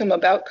talked to him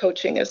about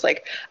coaching, is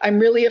like, I'm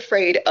really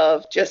afraid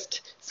of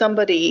just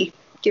somebody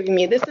giving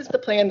me, this is the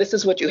plan, this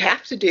is what you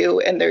have to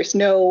do, and there's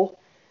no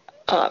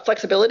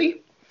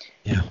flexibility.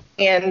 Yeah.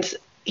 And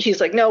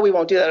he's like, no, we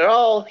won't do that at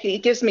all. He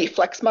gives me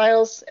flex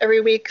miles every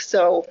week.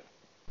 So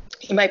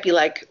he might be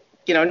like,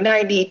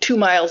 92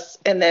 miles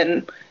and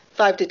then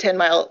 5 to 10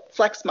 mile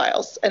flex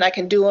miles. And I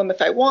can do them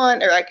if I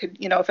want, or I could,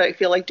 if I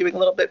feel like doing a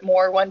little bit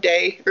more one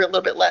day or a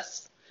little bit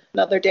less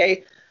another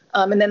day.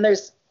 And then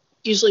there's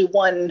usually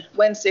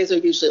Wednesdays are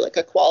usually like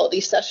a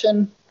quality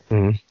session.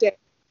 Mm-hmm. Day.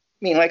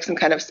 Like some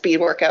kind of speed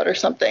workout or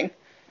something.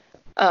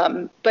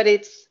 But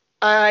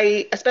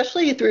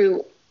especially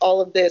through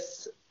all of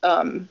this,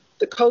 the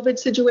COVID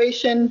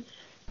situation,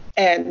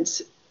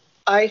 and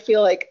I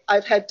feel like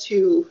I'm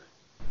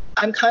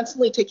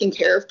constantly taking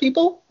care of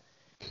people,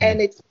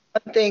 and it's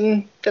one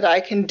thing that I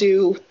can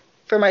do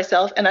for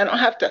myself, and I don't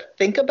have to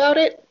think about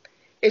it.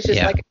 It's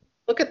just like,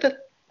 look at the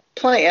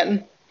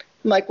plan.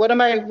 I'm like, what am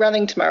I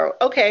running tomorrow?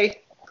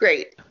 Okay,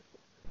 great.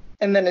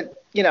 And then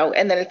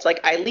it's like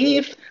I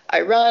leave,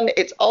 I run.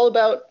 It's all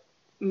about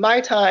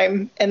my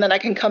time, and then I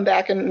can come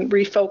back and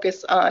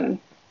refocus on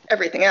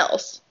everything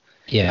else.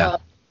 Yeah.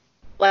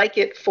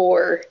 It's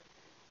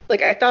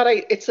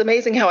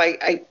amazing how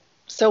I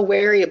so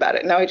wary about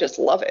it. Now I just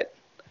love it.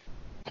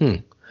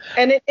 And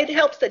it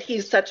helps that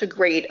he's such a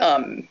great,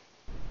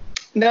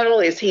 not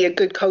only is he a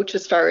good coach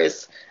as far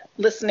as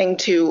listening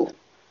to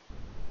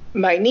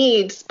my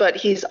needs, but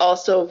he's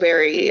also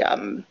very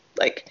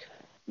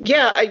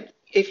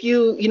if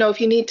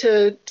you need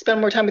to spend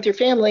more time with your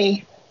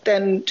family,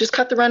 then just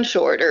cut the run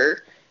short,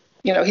 or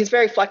he's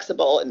very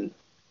flexible and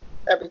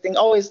everything,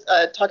 always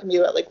talking to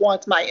you about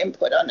wants my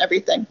input on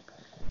everything.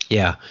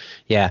 Yeah.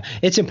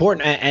 It's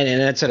important, and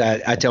that's what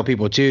I tell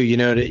people too.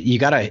 You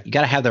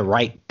gotta have the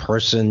right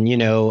person,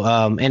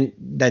 and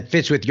that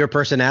fits with your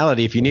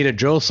personality. If you need a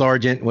drill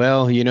sergeant,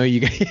 well, you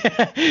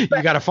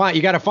gotta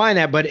find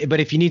that. But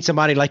if you need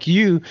somebody like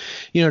you,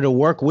 to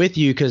work with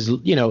you, because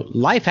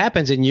life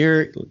happens, and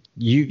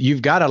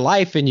you've got a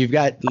life, and you've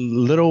got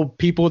little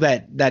people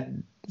that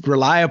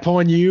rely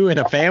upon you and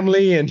a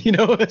family, and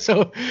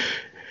so.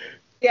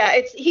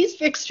 Yeah,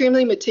 he's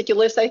extremely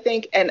meticulous, I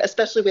think, and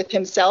especially with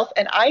himself.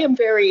 And I am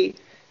very.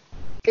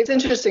 It's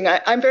interesting.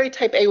 I'm very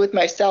type A with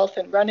myself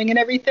and running and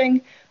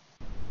everything.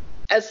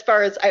 As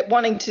far as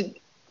wanting to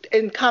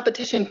in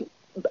competition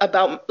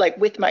about like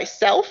with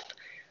myself,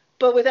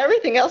 but with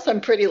everything else,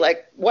 I'm pretty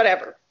like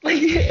whatever. Like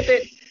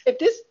if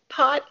this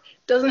pot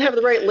doesn't have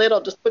the right lid,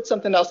 I'll just put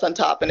something else on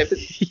top. And if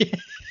it's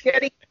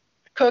spaghetti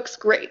cooks,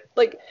 great.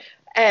 Like,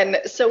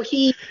 and so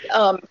he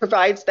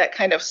provides that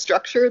kind of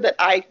structure that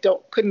I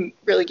couldn't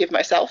really give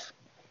myself.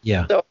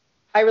 Yeah. So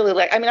I really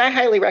like. I mean, I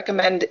highly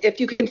recommend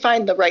if you can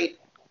find the right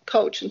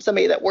coach and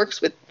somebody that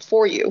works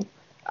for you,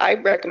 I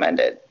recommend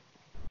it.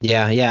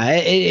 Yeah.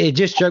 It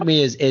just struck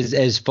me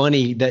as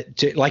funny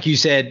that, like you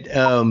said,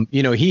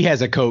 he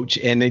has a coach,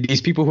 and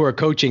these people who are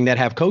coaching that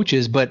have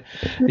coaches. But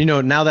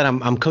now that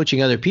I'm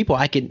coaching other people,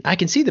 I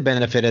can see the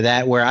benefit of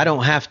that, where I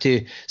don't have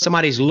to.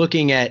 Somebody's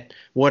looking at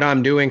what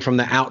I'm doing from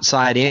the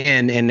outside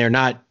in, and they're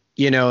not,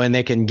 and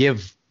they can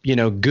give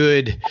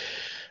good.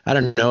 I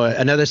don't know,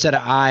 another set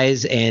of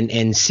eyes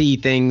and see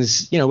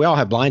things. We all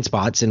have blind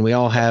spots, and we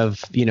all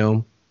have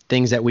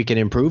things that we can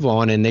improve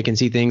on, and they can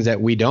see things that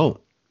we don't.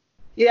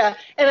 Yeah.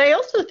 And I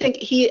also think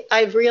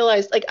I've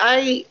realized like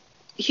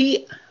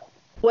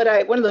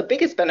one of the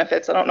biggest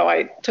benefits, I don't know why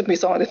it took me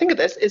so long to think of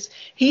this, is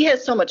he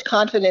has so much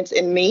confidence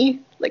in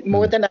me, like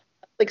more than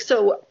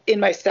so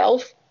in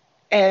myself.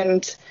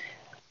 And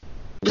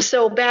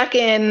so back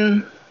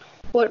in,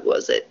 what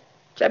was it?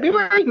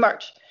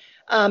 March.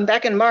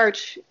 Back in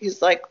March,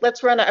 he's like,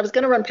 I was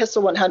going to run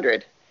Pistol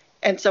 100.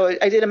 And so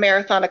I did a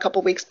marathon a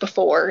couple weeks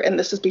before, and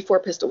this was before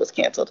Pistol was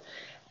canceled.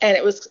 And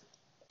it was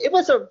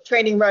a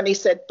training run, he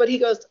said, but he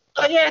goes,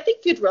 oh yeah, I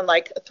think you'd run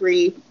like a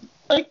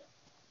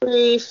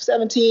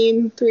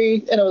 3:17,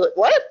 3. And I was like,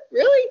 what?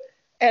 Really?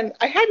 And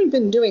I hadn't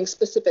been doing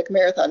specific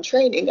marathon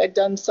training. I'd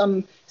done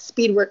some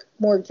speed work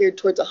more geared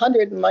towards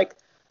 100. And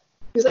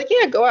he's like,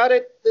 yeah, go out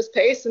at this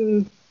pace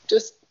and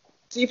just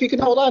see if you can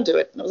hold on to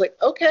it. And I was like,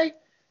 okay.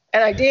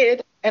 And I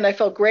did. And I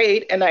felt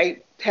great. And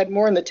I had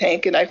more in the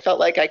tank, and I felt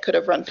like I could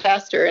have run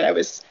faster. And I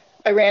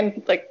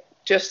ran like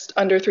just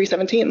under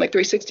 3:17, like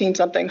 3:16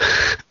 something.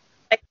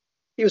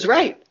 He was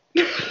right.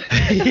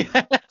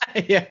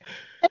 Yeah.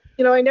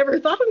 I never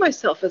thought of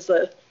myself as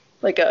a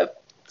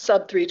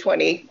sub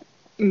 3:20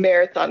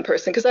 marathon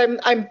person, because I'm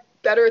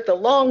better at the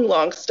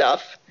long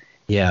stuff.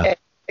 Yeah. And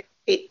I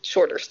hate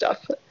shorter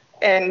stuff.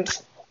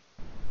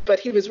 But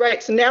he was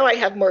right. So now I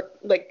have more,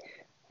 like,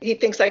 he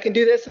thinks I can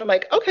do this, and I'm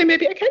like, okay,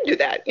 maybe I can do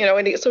that.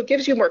 So it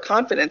gives you more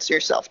confidence in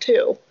yourself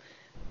too.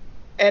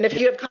 And if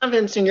you have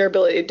confidence in your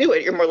ability to do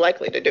it, you're more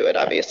likely to do it,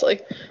 obviously.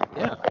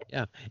 Yeah.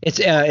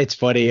 It's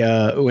funny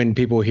when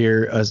people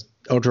hear us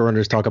ultra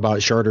runners talk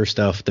about shorter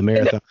stuff, the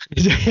marathon.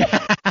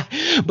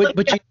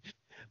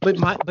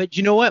 But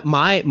you know what?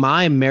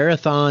 My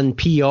marathon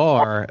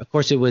PR, of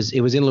course, it was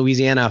in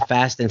Louisiana,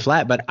 fast and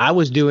flat. But I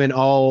was doing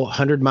all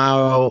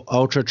 100-mile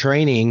ultra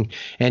training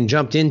and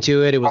jumped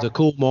into it. It was a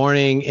cool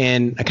morning,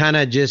 and I kind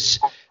of just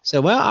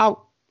said,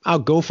 well, I'll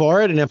go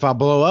for it, and if I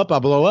blow up, I'll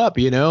blow up,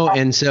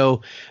 And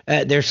so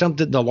there's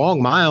something. The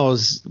long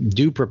miles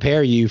do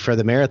prepare you for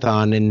the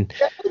marathon, and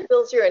that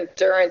builds your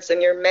endurance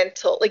and your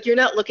mental. Like, you're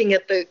not looking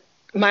at the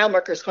mile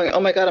markers going, oh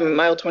my God, I'm in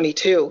mile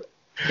 22.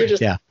 You're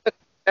just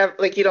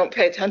like, you don't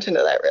pay attention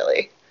to that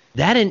really.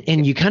 That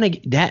and you kind of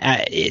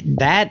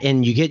that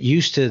and you get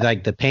used to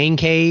like the pain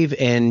cave,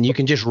 and you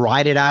can just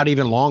ride it out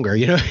even longer.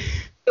 It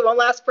won't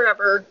last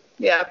forever.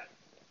 Yeah.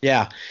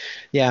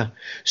 Yeah.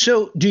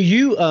 So do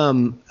you,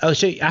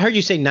 so I heard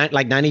you say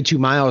 92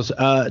 miles,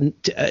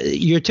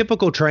 your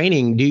typical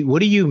training, what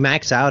do you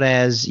max out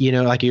as,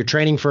 like you're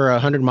training for a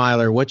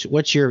 100-miler,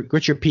 what's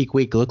your peak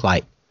week look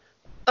like?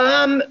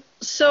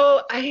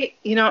 So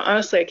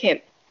honestly, I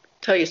can't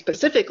tell you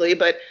specifically,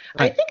 but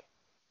right. I think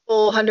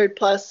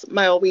 100+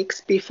 mile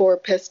weeks before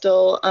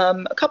Pistol,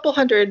 a couple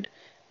hundred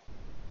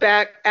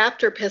back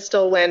after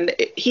Pistol, when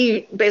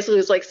he basically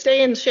was like,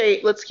 stay in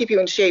shape. Let's keep you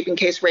in shape in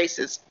case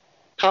races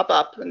pop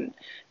up and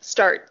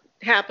start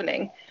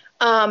happening.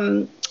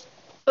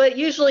 But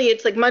usually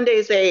it's like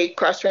Monday's a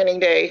cross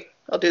training day.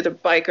 I'll do the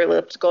bike or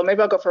elliptical.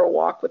 Maybe I'll go for a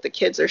walk with the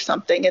kids or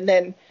something. And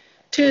then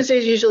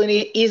Tuesday's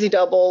usually an easy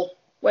double.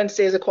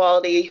 Wednesday's a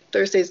quality.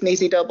 Thursday's an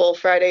easy double.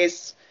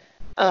 Friday's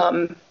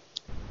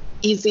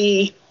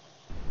easy.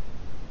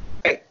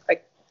 I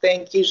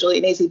think usually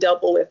an easy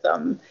double with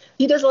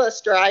he does a lot of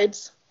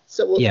strides,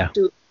 so we'll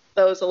do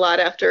those a lot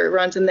after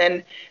runs. And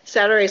then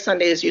Saturday,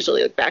 Sunday is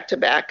usually like back to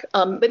back,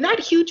 but not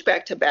huge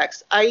back to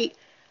backs. I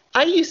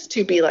used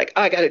to be like,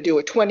 I got to do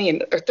a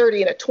 20 or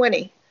 30 and a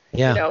 20,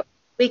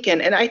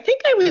 weekend, and I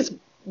think I was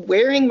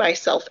wearing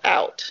myself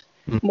out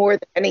more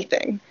than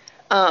anything.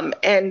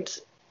 And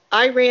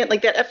I ran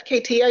like that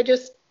FKT I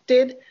just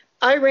did.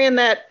 I ran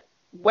that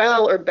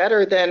well or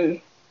better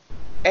than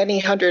any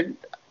 100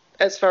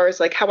 as far as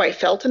like how I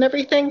felt and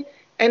everything.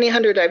 Any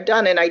 100 I've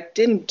done, and I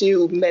didn't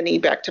do many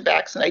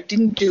back-to-backs, and I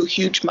didn't do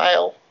huge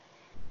mile.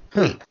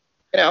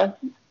 So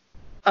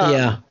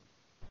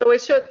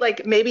it showed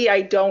like maybe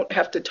I don't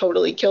have to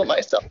totally kill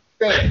myself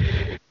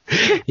training.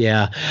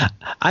 Yeah,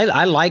 I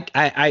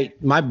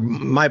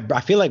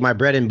feel like my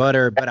bread and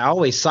butter, but I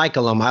always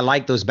cycle them. I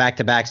like those back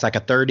to backs, like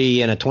a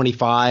 30 and a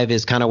 25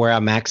 is kind of where I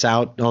max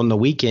out on the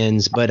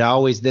weekends. But I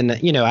always then,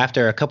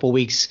 after a couple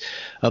weeks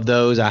of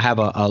those, I have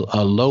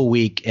a low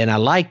week, and I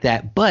like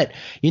that. But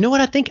you know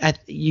what? I think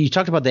you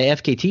talked about the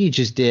FKT you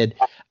just did.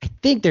 I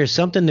think there's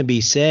something to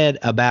be said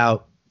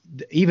about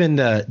even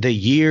the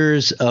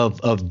years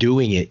of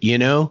doing it.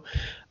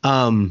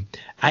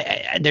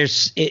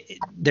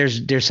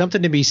 There's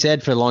something to be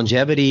said for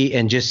longevity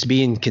and just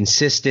being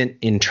consistent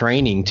in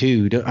training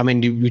too.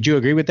 Would you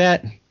agree with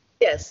that?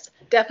 Yes,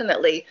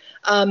 definitely.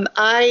 But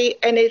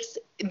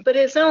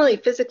it's not only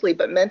physically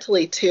but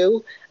mentally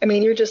too. I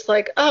mean, you're just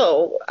like,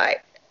 oh,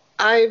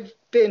 I've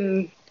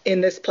been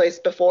in this place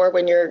before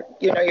when you're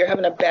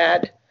having a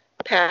bad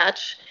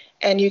patch,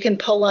 and you can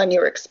pull on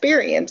your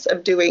experience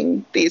of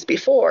doing these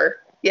before.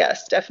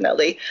 Yes,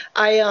 definitely.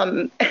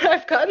 I've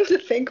gotten to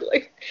think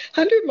like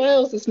 100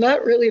 miles is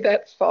not really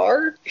that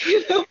far,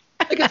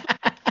 like it's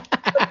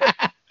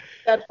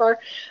that far.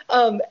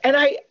 And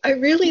I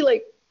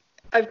really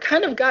I've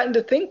kind of gotten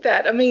to think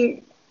that. I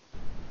mean,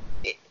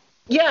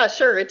 yeah,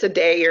 sure, it's a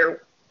day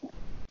or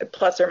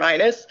plus or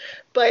minus,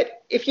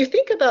 but if you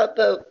think about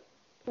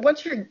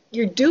once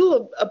you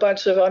do a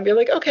bunch of them, you're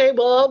like, okay,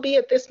 well, I'll be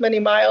at this many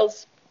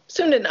miles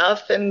soon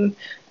enough. And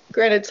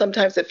granted,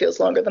 sometimes it feels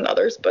longer than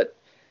others, but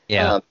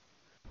yeah.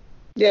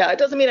 Yeah, it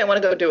doesn't mean I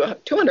want to go do a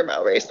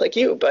 200-mile race like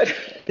you, but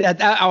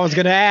I was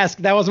going to ask.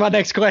 That was my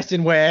next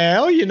question.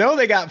 Well,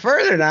 they got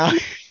further now.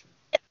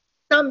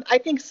 I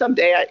think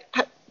someday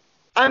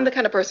I'm the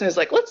kind of person who's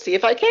like, let's see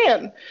if I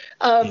can.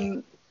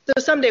 So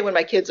someday when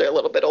my kids are a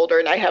little bit older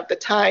and I have the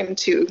time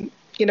to,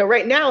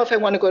 right now, if I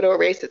want to go to a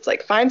race, it's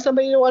like find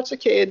somebody to watch the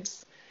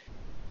kids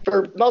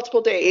for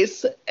multiple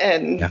days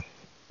and,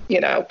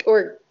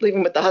 or leave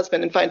them with the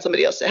husband and find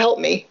somebody else to help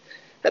me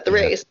at the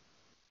race.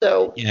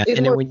 So yeah,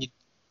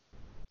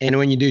 and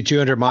when you do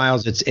 200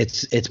 miles,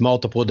 it's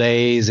multiple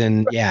days,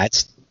 and yeah,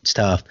 it's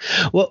tough.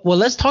 Well,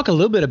 let's talk a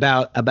little bit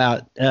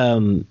about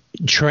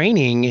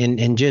training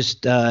and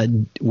just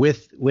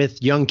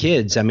with young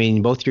kids. I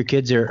mean, both your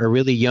kids are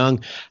really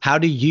young. How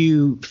do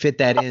you fit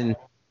that in?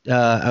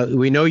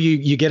 We know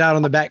you get out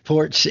on the back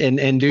porch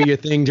and do your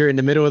thing during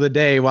the middle of the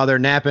day while they're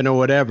napping or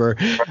whatever.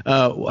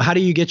 How do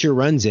you get your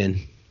runs in?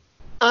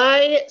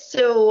 I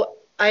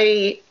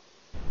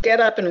get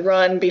up and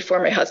run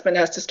before my husband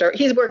has to start.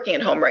 He's working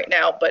at home right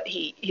now, but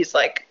he's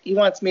like, he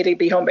wants me to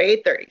be home by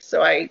 8:30.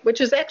 So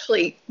which is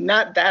actually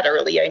not that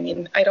early. I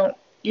mean, I don't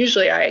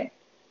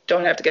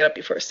have to get up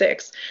before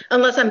 6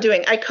 unless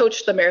I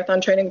coach the marathon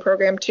training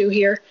program too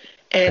here.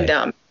 And,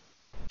 I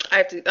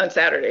have to on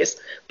Saturdays,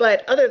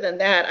 but other than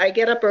that, I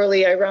get up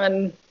early, I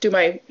run, do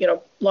my,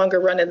 longer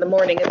run in the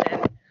morning. And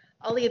then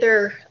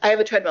I have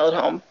a treadmill at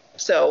home.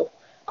 So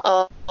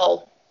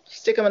I'll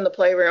stick them in the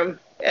playroom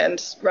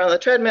and run on the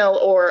treadmill,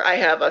 or I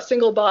have a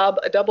single bob,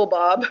 a double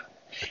bob.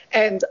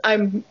 And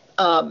I'm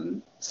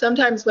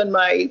sometimes when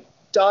my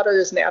daughter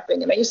is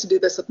napping, and I used to do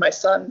this with my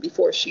son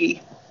before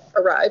she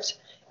arrived,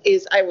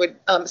 is I would,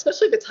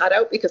 especially if it's hot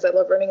out because I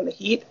love running in the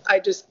heat, I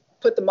just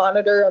put the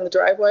monitor on the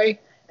driveway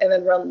and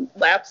then run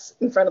laps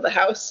in front of the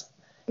house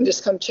and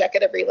just come check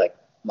it every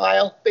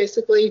mile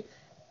basically.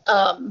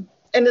 And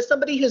as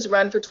somebody who's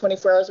run for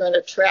 24 hours around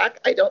a track,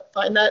 I don't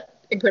find that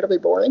incredibly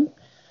boring.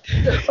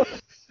 So,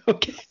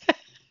 okay.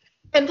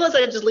 And plus,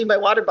 I just leave my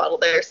water bottle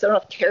there, so I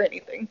don't have to carry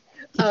anything.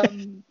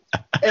 And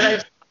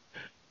I'm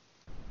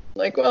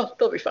like, well,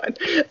 they'll be fine.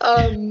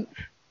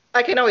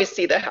 I can always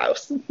see the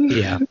house.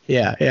 Yeah.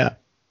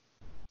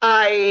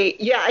 I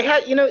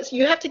had,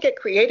 you have to get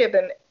creative,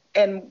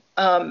 and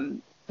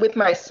with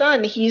my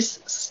son, he's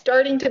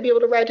starting to be able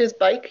to ride his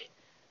bike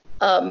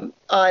on,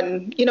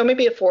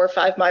 maybe a 4 or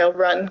 5 mile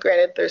run.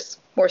 Granted, there's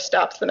more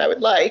stops than I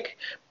would like,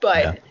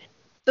 but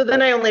so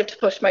then I only have to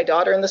push my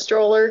daughter in the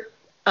stroller.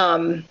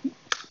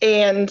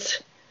 And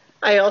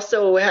I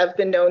also have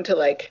been known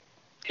to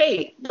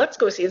hey, let's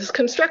go see this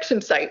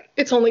construction site.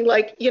 It's only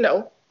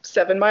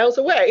 7 miles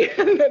away.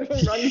 And then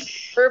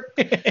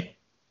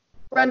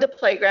run to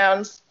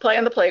playgrounds, play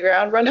on the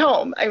playground, run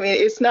home. I mean,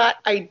 it's not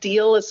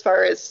ideal as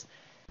far as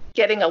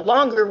getting a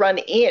longer run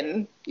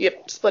in, you're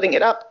splitting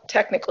it up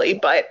technically,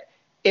 but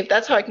if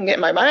that's how I can get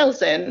my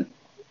miles in,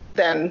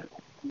 then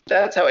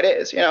that's how it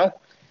is,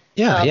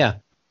 Yeah.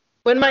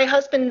 When my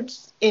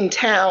husband's in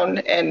town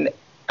and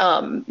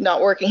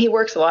not working, he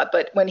works a lot,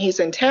 but when he's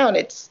in town,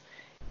 it's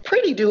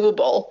pretty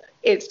doable.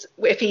 It's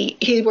if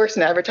he works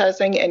in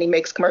advertising and he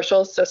makes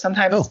commercials. So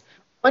sometimes,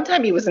 one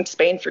time he was in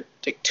Spain for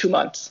 2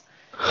 months,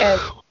 and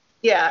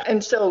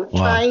and so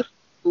trying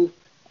to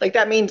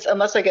that means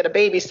unless I get a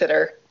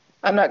babysitter,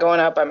 I'm not going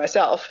out by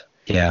myself.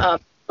 Yeah.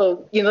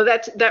 So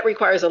that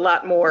requires a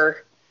lot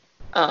more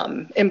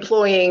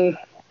employing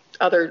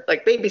other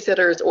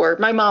babysitters, or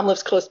my mom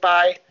lives close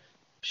by.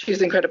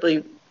 She's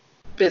incredibly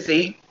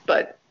busy,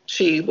 but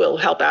she will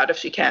help out if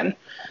she can.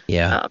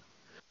 Yeah.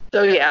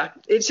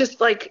 It's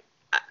just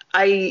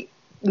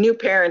new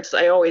parents,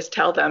 I always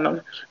tell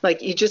them,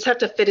 you just have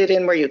to fit it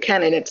in where you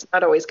can, and it's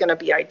not always going to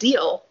be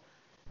ideal,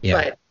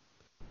 But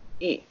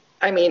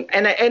I mean,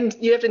 and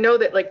you have to know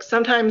that like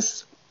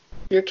sometimes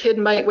your kid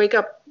might wake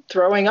up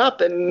throwing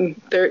up and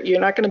you're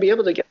not going to be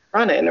able to get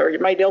running, or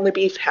it might only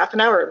be half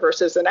an hour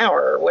versus an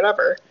hour or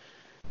whatever.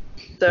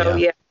 So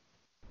yeah.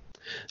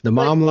 The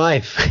mom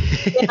life.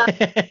 Yeah.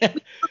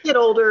 We'll get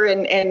older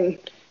and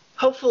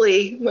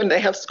hopefully when they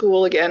have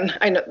school again,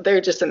 I know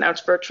they're just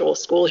announced virtual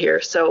school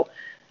here. So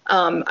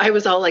I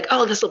was all like,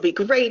 oh, this will be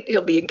great.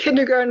 He'll be in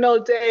kindergarten all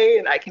day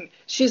and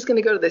she's going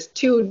to go to this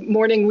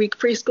 2-morning week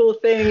preschool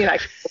thing and I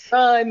can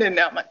run. And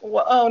now I'm like,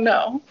 well, oh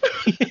no.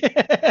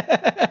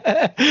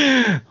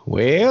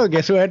 Well,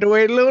 guess we'll have to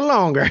wait a little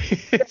longer.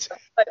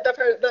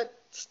 That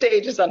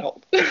stage is on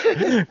hold.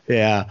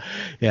 Yeah.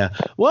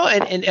 Well,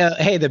 and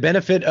hey, the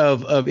benefit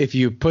of if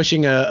you're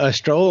pushing a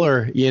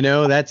stroller,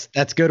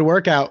 that's good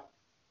workout.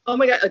 Oh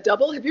my God, a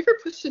double? Have you ever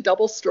pushed a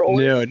double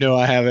stroller? No,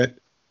 I haven't.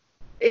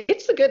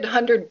 It's a good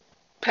 100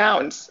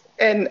 pounds,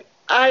 and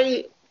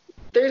I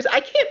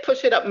can't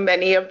push it up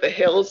many of the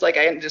hills. Like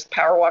I am just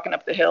power walking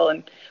up the hill,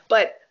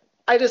 but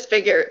I just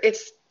figure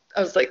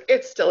I was like,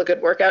 it's still a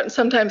good workout. And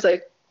sometimes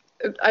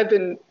I've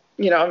been,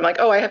 I'm like,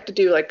 oh, I have to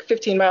do like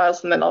 15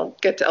 miles and then I'll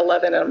get to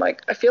 11. And I'm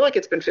like, I feel like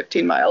it's been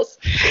 15 miles.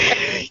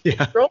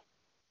 Yeah.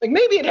 Like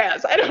maybe it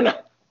has, I don't know.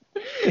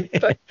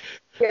 But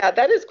yeah,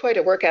 that is quite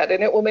a workout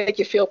and it will make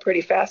you feel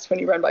pretty fast when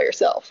you run by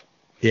yourself.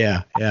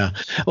 Yeah.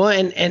 Well,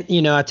 and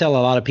I tell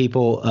a lot of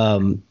people,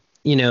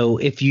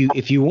 if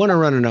you want to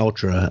run an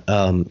ultra,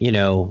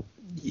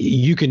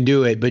 you can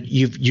do it, but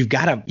you've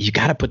got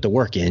to put the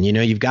work in.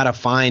 You've got to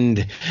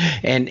find,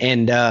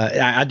 and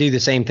I do the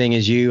same thing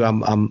as you.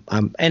 I'm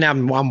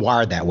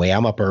wired that way.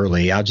 I'm up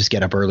early. I'll just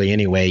get up early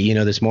anyway.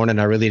 This morning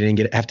I really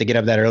didn't have to get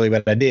up that early,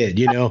 but I did.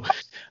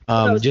 What's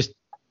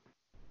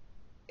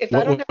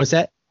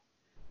that?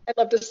 I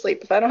love to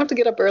sleep. If I don't have to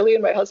get up early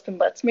and my husband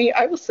lets me,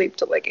 I will sleep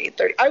till like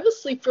 8:30. I will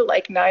sleep for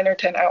like 9 or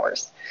 10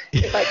 hours.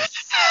 But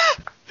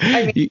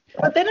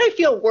then I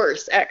feel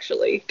worse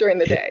actually during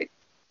the day.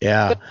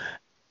 Yeah. But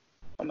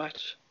so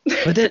much.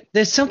 But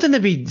there's something to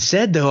be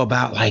said though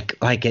about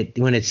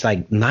when it's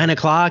like 9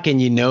 o'clock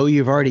and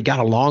you've already got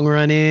a long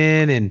run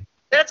in, and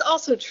that's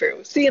also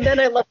true. See, and then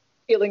I love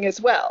the feeling as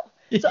well.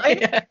 So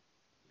I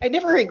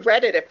never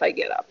regret it if I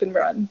get up and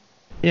run.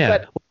 Yeah.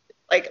 But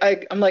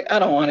I'm like, I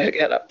don't want to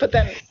get up. But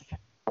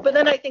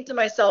then I think to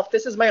myself,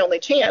 this is my only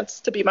chance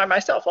to be by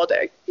myself all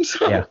day.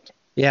 So.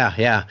 Yeah.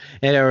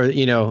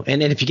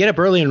 And if you get up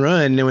early and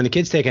run, and when the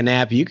kids take a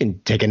nap, you can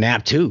take a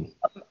nap too.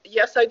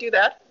 Yes, I do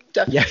that.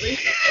 Definitely.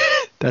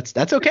 Yeah.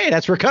 That's okay.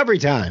 That's recovery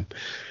time.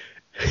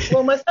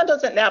 Well, my son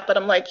doesn't nap, but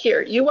I'm like,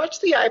 here, you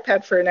watch the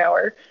iPad for an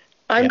hour.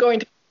 I'm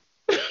going to.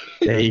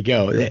 There you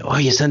go. Oh,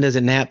 your son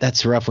doesn't nap.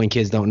 That's rough when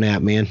kids don't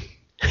nap, man.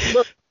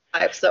 Well,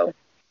 so.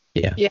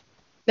 Yeah.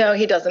 No,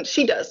 he doesn't.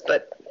 She does,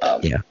 but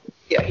yeah,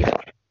 he does.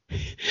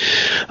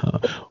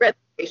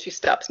 She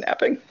stops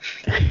napping.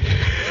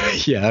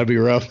 Yeah, that'd be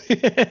rough.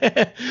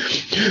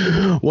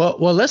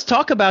 Well, let's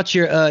talk about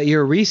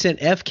your recent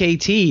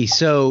FKT.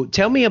 So,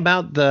 tell me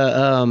about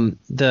the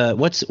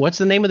what's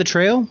the name of the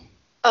trail?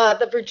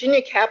 The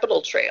Virginia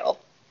Capitol Trail.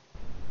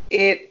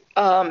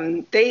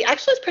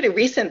 It's pretty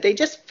recent. They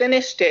just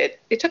finished it.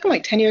 It took them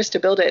like 10 years to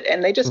build it,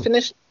 and they just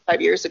finished it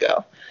 5 years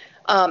ago.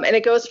 And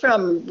it goes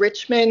from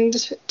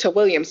Richmond to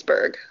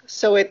Williamsburg.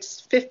 So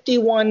it's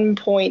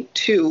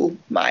 51.2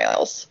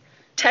 miles,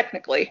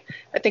 technically.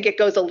 I think it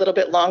goes a little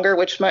bit longer,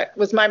 which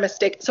was my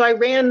mistake. So I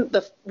ran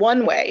the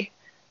one way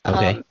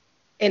in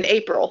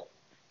April.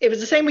 It was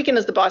the same weekend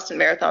as the Boston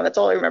Marathon. That's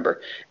all I remember.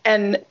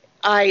 And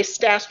I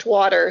stashed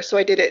water, so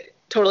I did it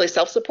totally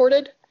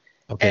self-supported.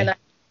 Okay. And I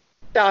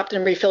stopped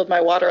and refilled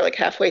my water like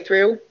halfway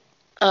through.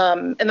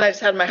 And I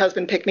just had my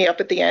husband pick me up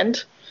at the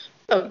end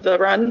of the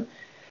run.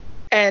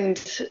 And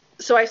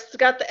so I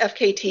got the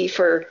FKT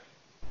for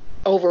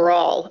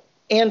overall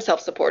and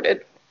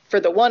self-supported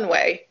for the one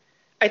way.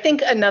 I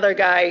think another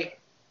guy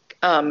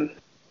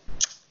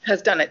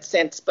has done it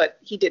since, but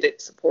he did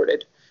it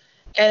supported.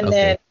 And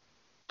then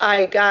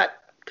I got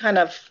kind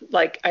of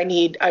like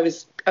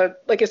as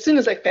soon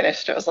as I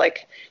finished, I was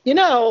like,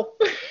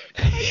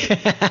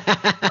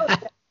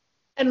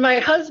 and my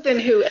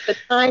husband, who at the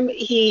time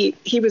he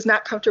was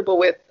not comfortable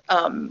with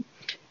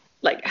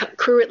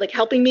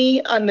helping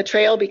me on the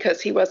trail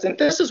because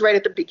this was right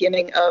at the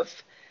beginning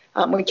of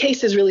when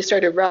cases really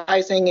started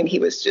rising, and he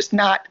was just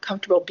not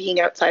comfortable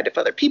being outside of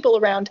other people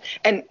around.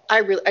 And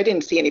I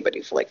didn't see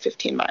anybody for like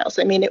 15 miles.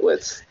 I mean, it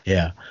was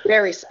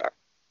very sparse.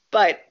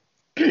 But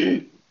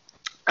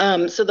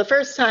so the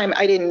first time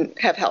I didn't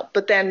have help,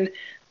 but then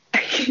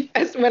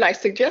when I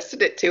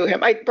suggested it to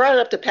him, I brought it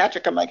up to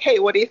Patrick. I'm like, hey,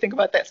 what do you think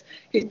about this?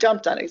 He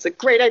jumped on it. He's like,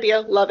 great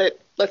idea. Love it.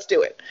 Let's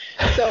do it.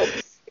 So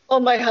I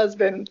told my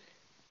husband,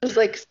 I was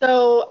like,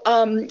 so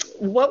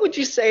what would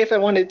you say if I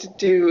wanted to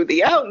do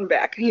the out and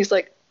back? And he's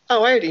like,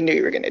 oh, I already knew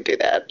you were going to do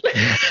that.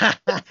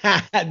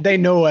 They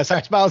know us.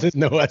 Our spouses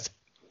know us.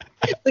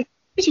 Like,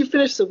 as you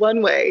finish the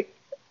one way,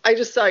 I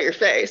just saw your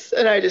face,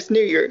 and I just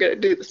knew you were going to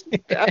do this.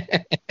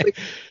 I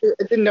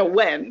didn't know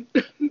when.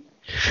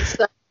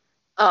 So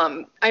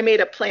I made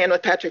a plan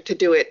with Patrick to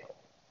do it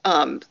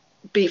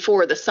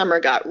before the summer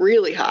got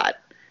really hot.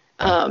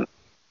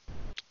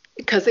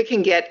 Because it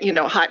can get,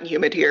 hot and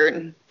humid here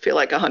and feel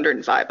like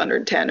 105,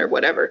 110 or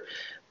whatever.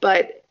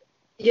 But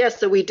yeah,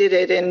 so we did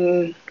it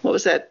in, what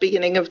was that,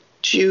 beginning of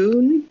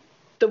June,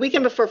 the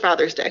weekend before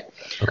Father's Day.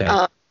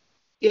 Okay.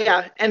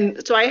 Yeah,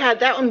 and so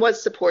that one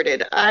was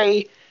supported.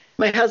 My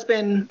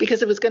husband,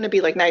 because it was going to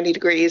be like 90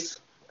 degrees,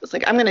 I was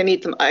like, I'm going to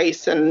need some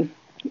ice and,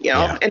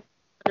 and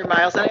 100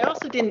 miles. And I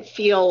also didn't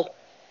feel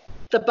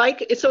the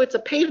bike, so it's a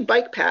paved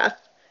bike path.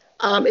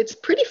 It's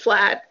pretty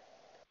flat,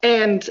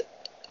 and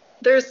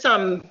there's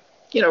some,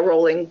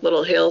 rolling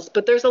little hills,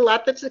 but there's a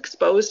lot that's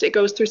exposed. It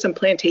goes through some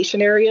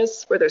plantation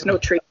areas where there's no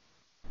tree.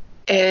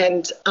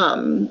 And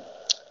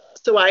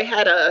so my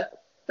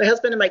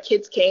husband and my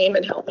kids came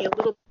and helped me a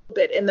little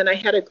bit. And then I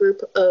had a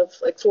group of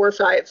like 4 or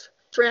 5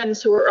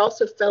 friends who are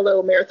also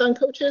fellow marathon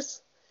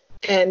coaches.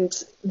 And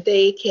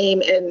they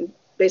came and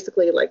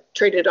basically like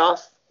traded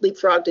off,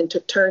 leapfrogged, and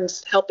took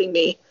turns helping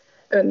me.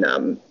 And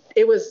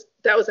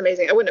that was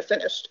amazing. I wouldn't have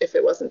finished if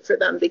it wasn't for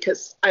them,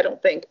 because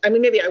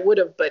maybe I would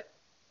have, but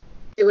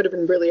it would have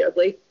been really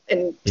ugly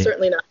and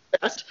certainly not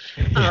fast.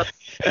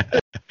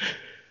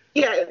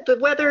 Yeah, the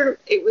weather,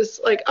 it was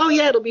like, oh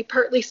yeah, it'll be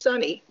partly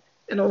sunny.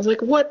 And I was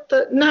like,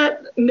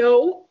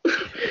 no.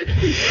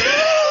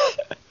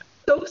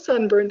 So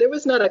sunburned. There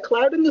was not a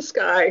cloud in the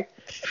sky.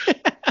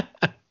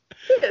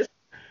 Yes.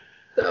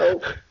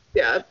 So,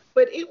 yeah,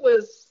 but it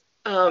was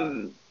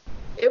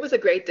a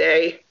great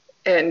day.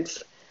 And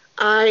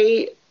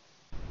I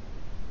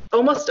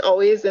almost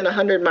always in a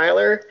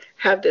 100-miler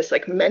have this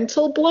like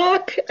mental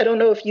block. I don't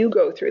know if you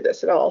go through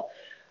this at all,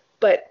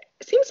 but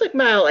it seems like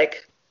mile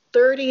like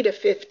 30 to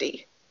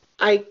 50,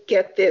 I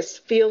get this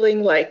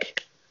feeling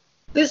like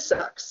this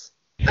sucks.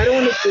 I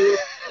don't want to do it.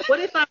 What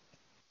if I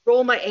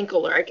roll my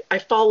ankle or I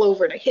fall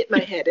over and I hit my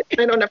head and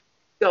I don't know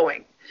where I'm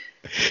going?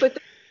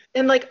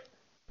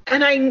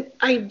 And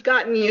I've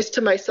gotten used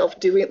to myself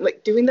doing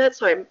that,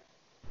 so I've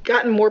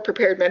gotten more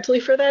prepared mentally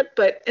for that.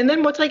 And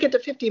then once I get to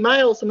 50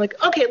 miles, I'm like,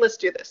 okay, let's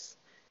do this.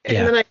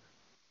 And then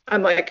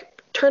I'm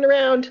like, turn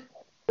around,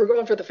 we're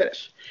going for the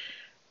finish.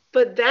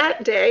 But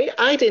that day,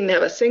 I didn't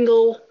have a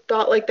single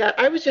thought like that.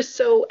 I was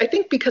just I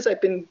think because I've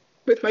been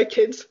with my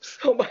kids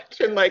so much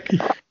and like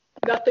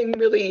nothing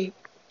really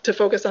to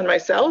focus on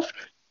myself,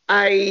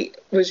 I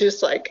was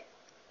just like,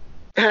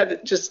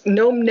 had just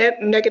no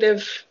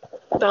negative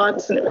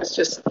thoughts, and it was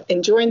just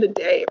enjoying the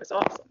day. It was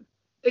awesome,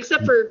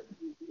 except for,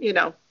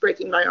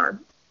 breaking my arm.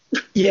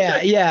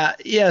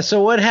 Yeah.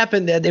 So what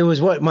happened? That it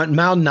was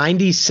mile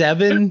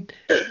 97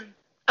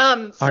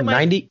 or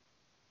 90?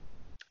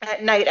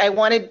 At night, I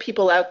wanted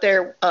people out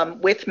there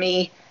with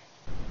me,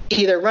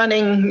 either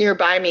running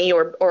nearby me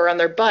or on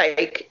their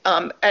bike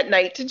at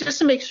night, just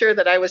to make sure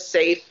that I was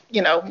safe.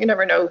 You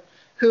never know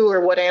who or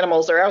what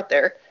animals are out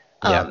there.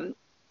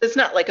 It's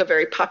not like a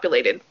very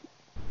populated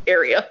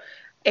area.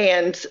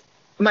 And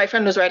my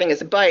friend was riding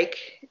his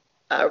bike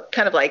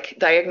kind of like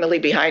diagonally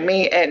behind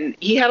me, and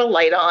he had a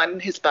light on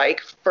his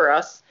bike for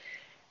us.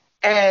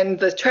 And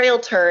the trail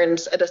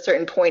turns at a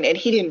certain point, and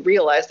he didn't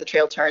realize the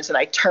trail turns, and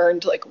I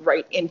turned like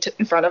right in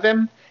front of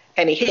him,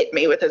 and he hit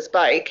me with his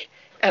bike,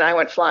 and I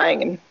went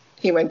flying, and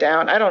he went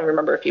down. I don't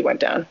remember if he went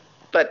down,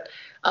 but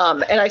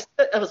and I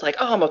was like,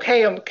 oh, I'm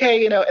okay, and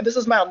this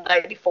is mile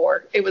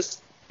 94. It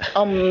was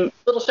a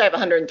little shy of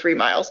 103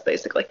 miles,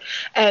 basically.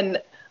 And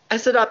I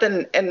stood up,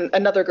 and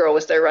another girl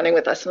was there running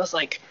with us, and I was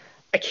like,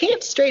 I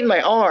can't straighten my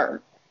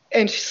arm.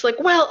 And she's like,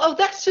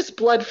 that's just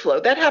blood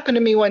flow. That happened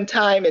to me one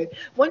time. And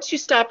once you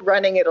stop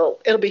running, it'll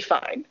be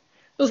fine.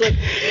 I was like,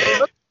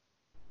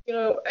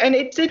 and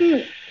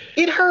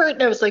it hurt.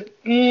 And I was like,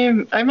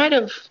 I might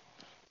have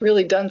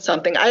really done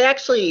something. I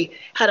actually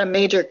had a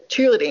major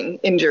cheerleading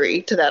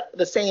injury to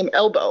the same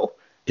elbow.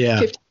 50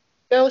 years ago.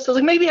 So I was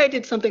like, maybe I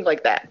did something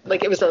like that.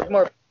 Like it was a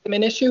more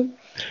common issue.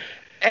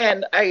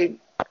 And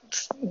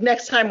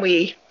next time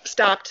we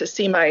stopped to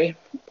see my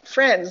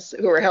friends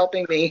who were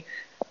helping me,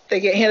 they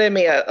handed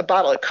me a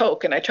bottle of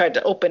Coke, and I tried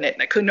to open it,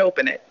 and I couldn't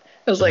open it.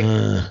 I was like,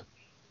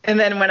 and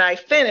then when I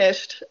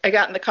finished, I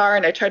got in the car,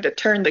 and I tried to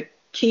turn the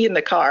key in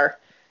the car,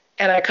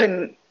 and I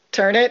couldn't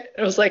turn it.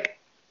 It was like,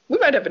 I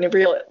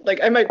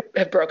might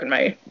have broken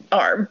my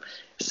arm.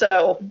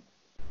 So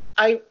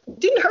I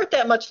didn't hurt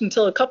that much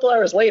until a couple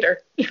hours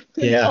later.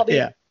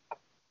 They're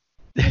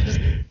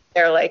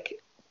like,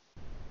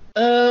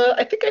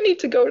 I think I need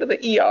to go to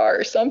the ER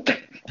or something.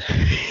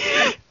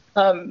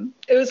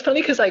 It was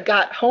funny because I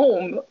got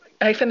home.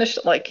 I finished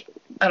at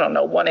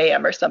 1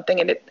 a.m. or something,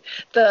 and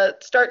the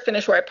start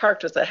finish where I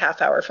parked was a half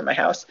hour from my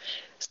house.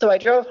 So I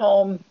drove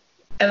home,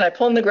 and I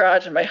pull in the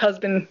garage, and my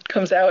husband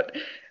comes out,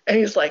 and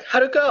he's like,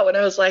 how'd it go? And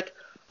I was like,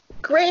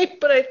 great,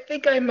 but I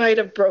think I might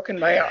have broken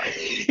my arm.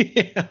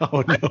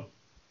 Oh, no.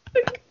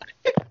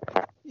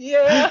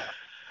 Yeah.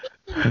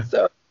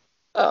 So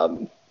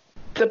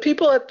the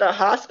people at the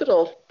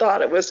hospital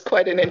thought it was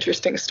quite an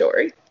interesting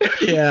story.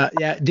 Yeah.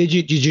 Did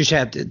you just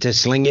have to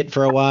sling it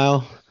for a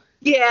while?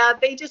 Yeah,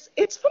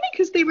 it's funny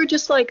because they were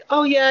just like,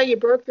 oh yeah, you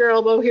broke your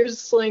elbow, here's a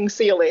sling,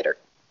 see you later.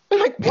 I'm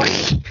like,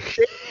 what?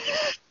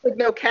 Like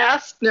no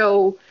cast,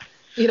 no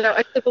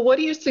I said, well, what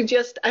do you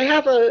suggest? I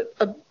have a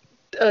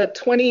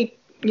 20,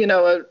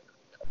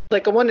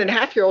 like a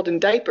 1.5-year-old in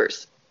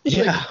diapers.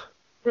 Yeah. Like,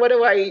 what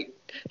do I?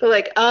 They're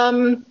like,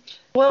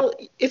 well,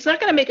 it's not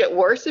going to make it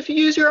worse if you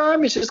use your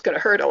arm. It's just going to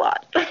hurt a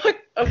lot. I'm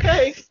like,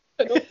 okay.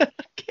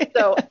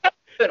 So I have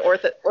an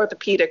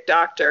orthopedic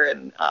doctor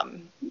and,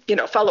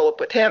 follow up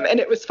with him. And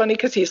it was funny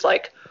because he's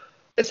like,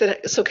 I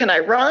said, so can I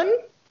run?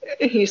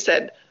 And he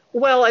said,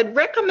 well, I'd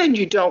recommend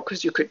you don't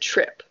because you could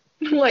trip.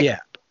 I'm like, yeah.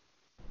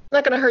 It's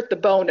not going to hurt the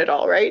bone at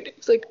all, right?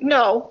 He's like,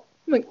 no.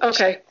 I'm like,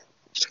 okay.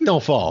 Just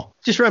don't fall.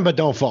 Just run, but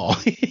don't fall.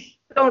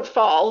 Don't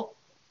fall.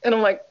 And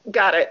I'm like,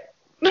 got it.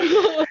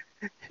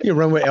 You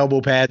run with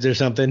elbow pads or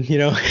something,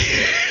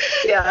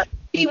 Yeah.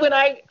 When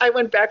I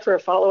went back for a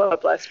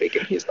follow-up last week,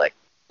 and he's like,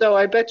 so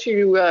I bet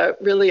you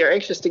really are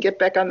anxious to get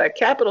back on that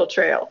Capitol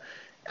Trail.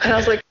 And I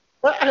was like,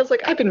 what? I was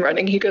like, I've been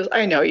running. He goes,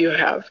 I know you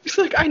have. He's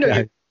like, I know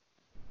you.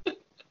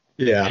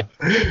 Yeah.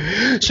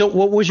 So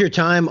what was your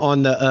time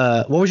on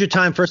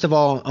the, first of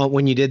all,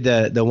 when you did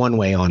the one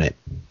way on it?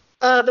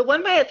 The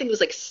one way, I think it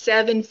was like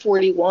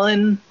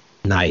 7:41.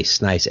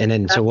 Nice. And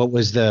then, so what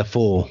was the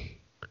full?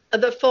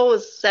 The full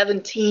was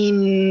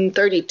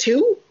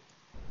 17:32.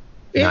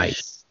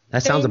 Nice.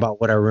 That sounds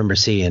about what I remember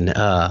seeing. And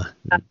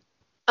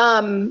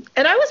I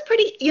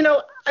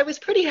was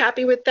pretty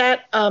happy with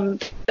that.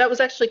 That was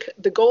actually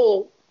the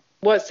goal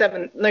was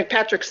 7, like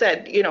Patrick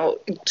said,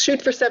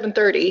 shoot for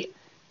 7:30.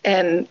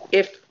 And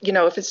if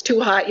it's too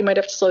hot, you might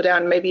have to slow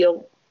down. Maybe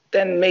you'll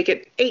then make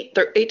it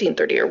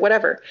 18:30 or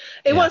whatever.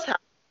 It was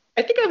hot.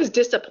 I think I was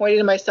disappointed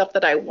in myself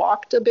that I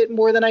walked a bit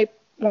more than I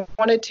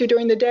wanted to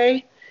during the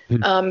day.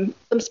 Some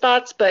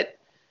spots, but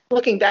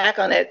looking back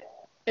on it,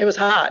 it was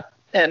hot.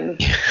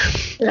 And,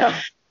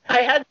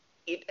 I had to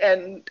eat,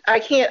 and I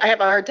have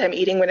a hard time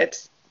eating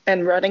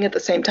and running at the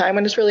same time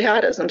when it's really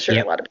hot, as I'm sure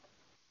a lot of people.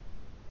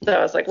 So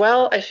I was like,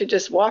 well, I should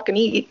just walk and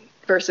eat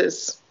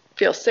versus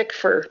feel sick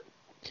for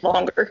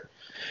longer.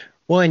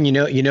 Well, and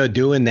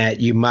doing that,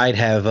 you might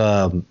have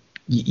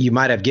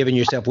given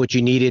yourself what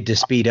you needed to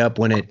speed up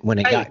when it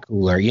got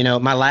cooler.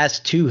 My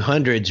last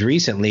 200s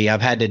recently,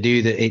 I've had to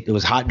do it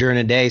was hot during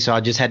the day, so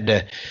I just had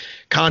to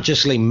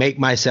consciously make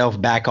myself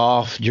back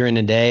off during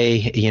the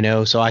day,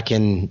 so I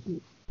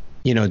can,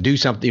 do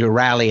something,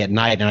 rally at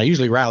night, and I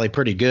usually rally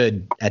pretty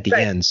good at the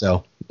end.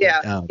 So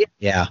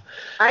yeah.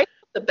 I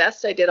the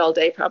best I did all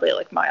day, probably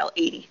like mile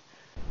 80.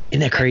 Isn't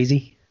that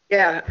crazy?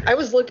 Yeah, I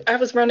was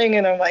running,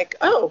 and I'm like,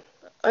 oh,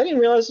 I didn't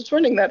realize I was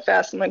running that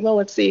fast. I'm like, well,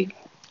 let's see.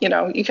 You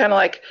kind of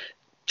like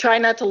try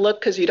not to look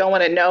because you don't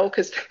want to know,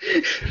 because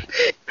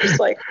just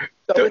like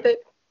go with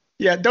it.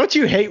 Yeah, don't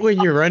you hate when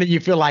you're running,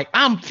 you feel like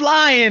I'm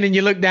flying, and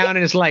you look down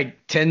and it's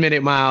like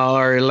 10-minute mile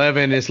or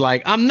 11. It's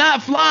like I'm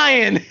not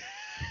flying.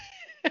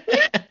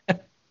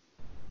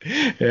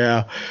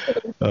 Yeah.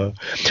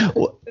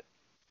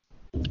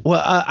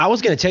 Well, I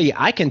was going to tell you,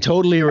 I can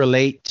totally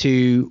relate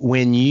to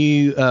when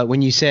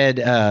you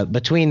said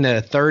between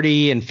the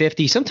 30 and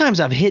 50. Sometimes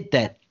I've hit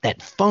that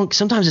funk.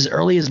 Sometimes as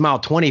early as mile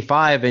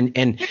 25,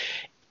 and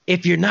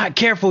if you're not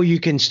careful, you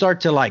can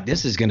start to like,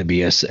 this is going to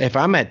be if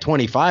I'm at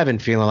 25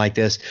 and feeling like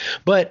this.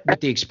 But with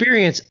the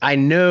experience, I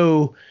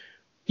know,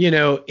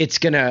 it's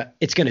gonna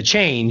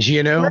change.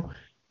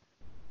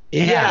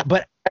 Yeah,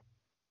 but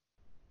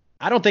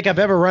I don't think I've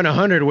ever run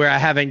 100 where I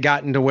haven't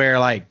gotten to where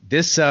like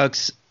this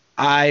sucks.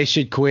 I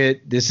should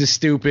quit. This is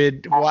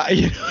stupid.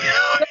 Why?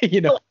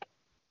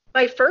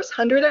 My first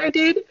 100 I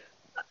did,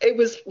 it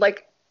was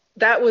like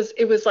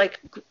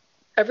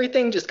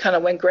everything just kind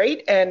of went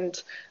great. And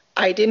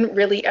I didn't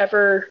really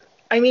ever,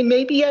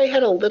 maybe I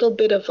had a little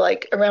bit of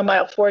like around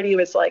mile 40, it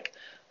was like,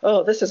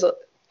 oh, this is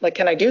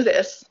can I do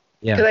this?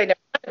 Yeah. Because I never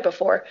done it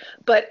before.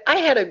 But I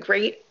had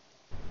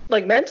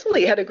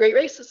mentally had a great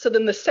race. So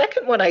then the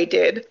second one I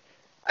did,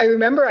 I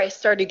remember I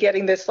started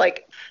getting this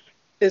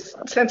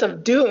sense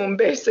of doom,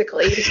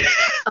 basically.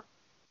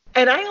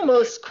 And I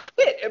almost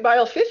quit at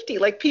mile 50.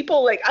 Like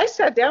people, I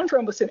sat down for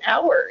almost an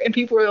hour, and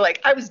people were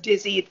like, I was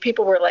dizzy.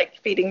 People were like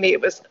feeding me.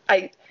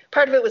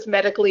 Part of it was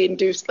medically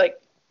induced.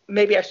 Like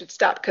maybe I should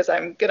stop because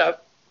I'm going to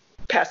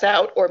pass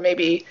out,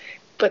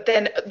 but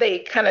then they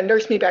kind of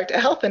nursed me back to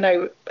health. And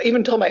I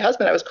even told my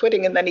husband I was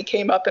quitting. And then he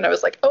came up and I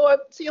was like, oh,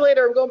 see you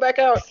later. I'm going back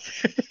out.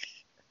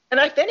 And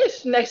I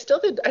finished, and I still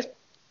did. I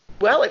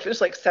finished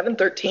like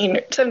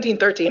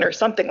 17:13 or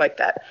something like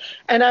that.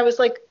 And I was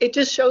like, it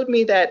just showed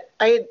me that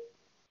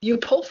you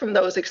pull from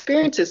those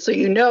experiences. So,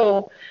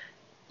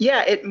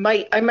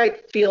 I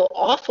might feel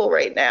awful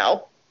right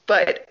now,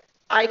 but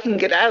I can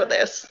get out of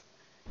this.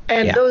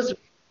 And those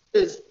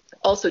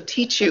also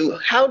teach you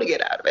how to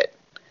get out of it.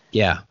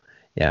 Yeah.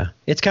 Yeah.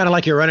 It's kind of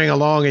like you're running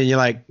along and you're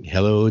like,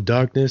 hello,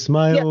 darkness,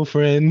 my old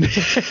friend.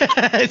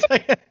 It's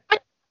like, I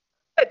did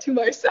that to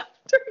myself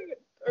during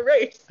a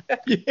race.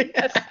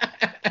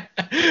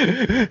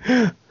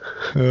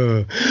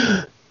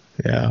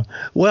 Yeah.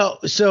 Well,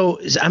 so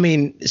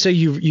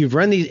you've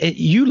run these.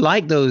 You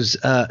like those?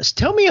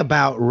 Tell me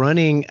about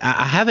running.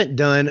 I haven't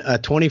done a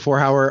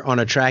 24-hour on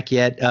a track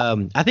yet.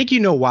 I think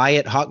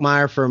Wyatt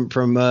Hockmeyer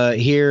from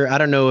here. I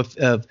don't know if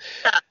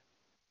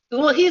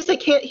Well, he was at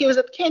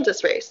the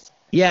Kansas race.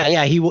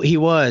 Yeah, he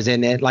was,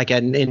 and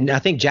I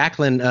think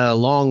Jacqueline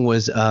Long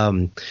was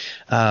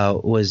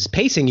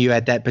pacing you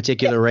at that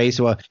particular race.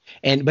 Well,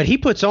 but he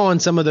puts on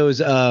some of those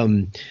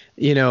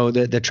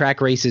the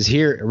track races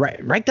here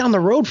right down the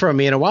road from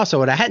me in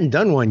Owasso, and I hadn't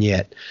done one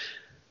yet.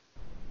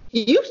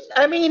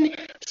 I mean,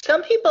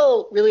 some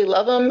people really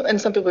love them, and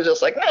some people are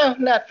just like, no,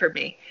 not for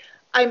me.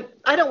 I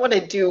don't want to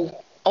do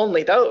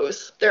only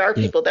those. There are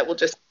people that will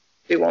just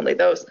do only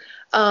those.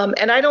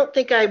 And I don't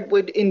think I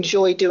would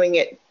enjoy doing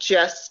it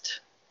just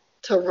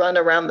to run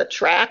around the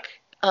track.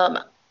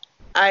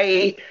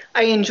 I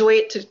enjoy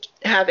it to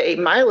have a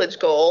mileage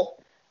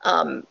goal,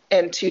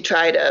 and to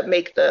try to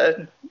make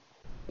the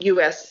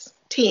U.S.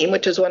 team,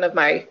 which is one of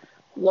my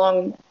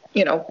goals.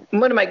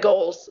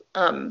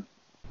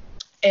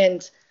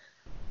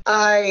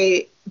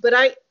 What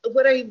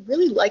I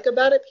really like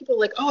about it, people are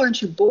like, oh,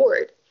 aren't you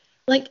bored?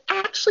 Like,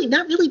 actually,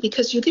 not really,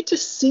 because you get to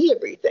see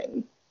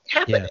everything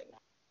happening.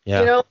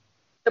 Yeah.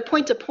 The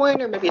point to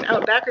point, or maybe an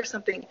out back or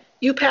something,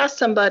 you pass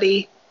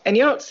somebody and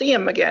you don't see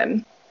them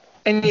again.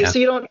 And so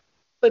you don't,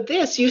 but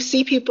you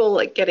see people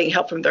like getting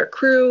help from their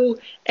crew,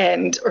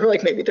 or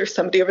like maybe there's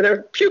somebody over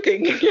there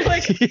puking. You're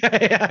like,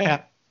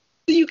 yeah.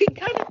 So you can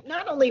kind of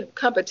not only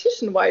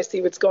competition wise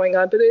see what's going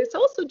on, but it's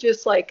also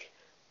just like,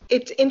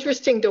 it's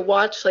interesting to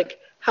watch like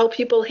how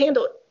people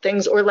handle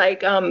things, or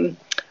like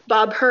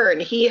Bob Hearn,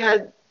 he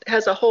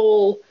has a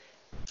whole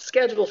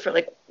schedule for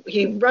like,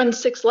 he runs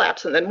 6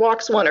 laps and then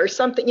walks 1 or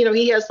something.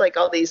 He has like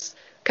all these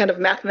kind of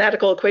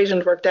mathematical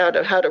equations worked out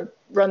of how to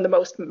run the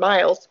most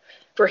miles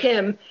for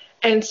him.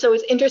 And so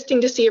it's interesting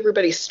to see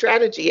everybody's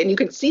strategy, and you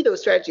can see those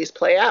strategies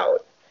play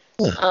out.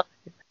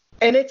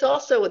 And it's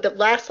also the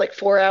last like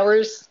 4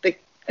 hours, I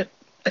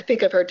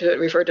think I've heard it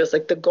referred to as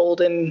like the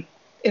golden,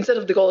 instead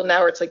of the golden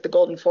hour, it's like the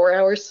golden 4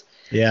 hours.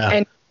 Yeah.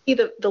 And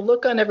the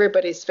look on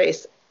everybody's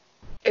face,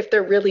 if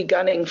they're really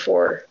gunning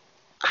for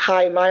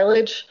high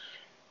mileage,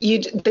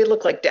 they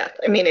look like death.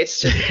 I mean, it's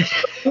just,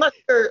 unless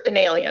you're an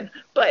alien,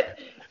 but,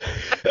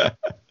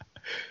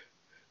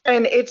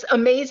 and it's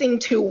amazing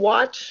to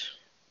watch,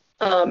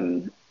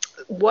 the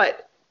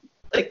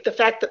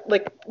fact that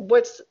like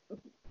what's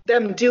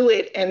them do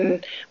it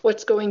and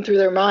what's going through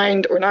their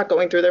mind or not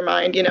going through their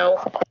mind,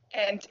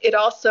 and it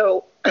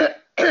also,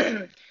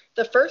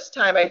 the first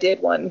time I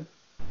did one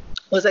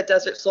was at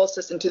Desert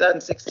Solstice in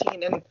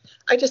 2016, and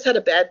I just had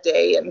a bad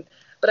day,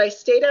 but I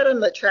stayed out on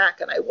the track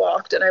and I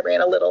walked and I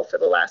ran a little for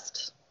the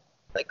last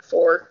like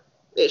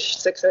 4-ish,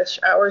 6-ish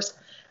hours.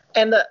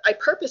 And I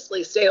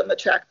purposely stayed on the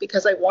track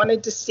because I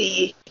wanted to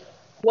see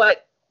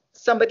what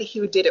somebody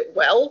who did it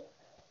well,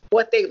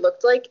 what they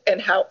looked like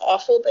and how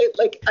awful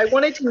I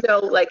wanted to know,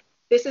 like,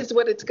 this is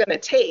what it's going to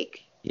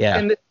take. Yeah.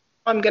 And this is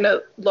how I'm going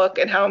to look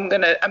and how I'm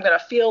going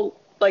to feel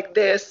like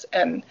this.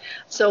 And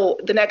so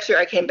the next year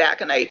I came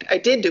back and I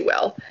did do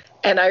well.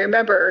 And I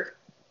remember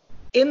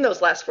in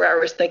those last 4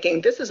 hours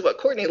thinking, this is what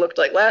Courtney looked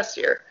like last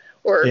year,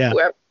 or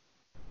whoever.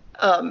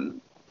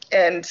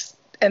 And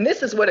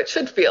this is what it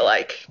should feel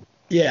like.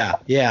 Yeah.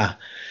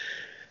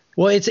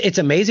 Well, it's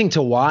amazing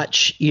to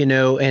watch,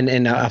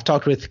 and I've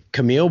talked with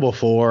Camille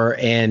before,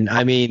 and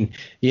I mean,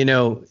 and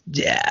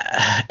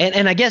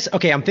I guess,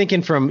 okay, I'm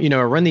thinking from,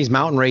 run these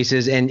mountain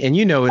races, and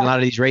in a lot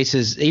of these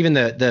races, even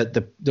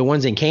the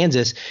ones in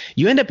Kansas,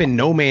 you end up in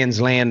no man's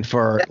land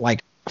for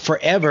like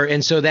forever.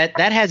 And so that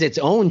has its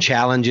own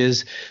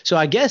challenges. So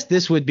I guess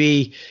this would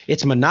be,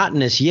 it's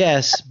monotonous.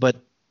 Yes. But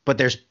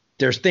there's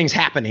things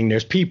happening.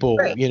 There's people,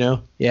 right.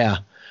 Yeah.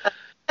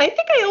 I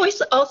think I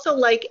always also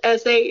like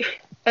as a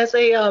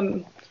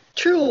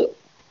true,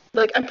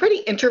 like, I'm pretty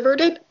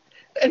introverted.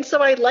 And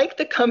so I like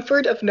the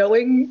comfort of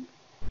knowing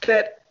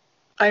that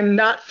I'm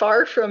not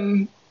far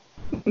from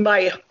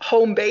my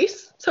home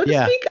base, so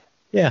to speak.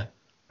 Yeah.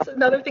 That's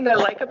another thing I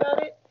like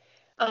about it.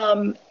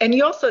 And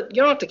you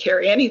don't have to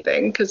carry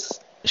anything because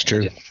it's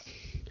true.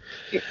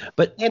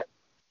 But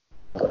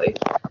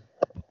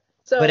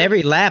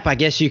every lap, I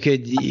guess you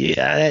could.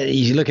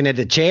 You're looking at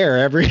the chair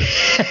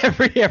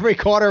every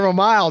quarter of a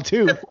mile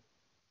too. You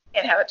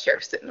can't have a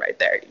chair sitting right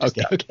there.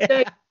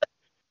 Okay.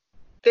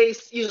 They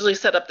usually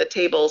set up the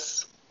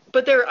tables,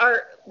 but there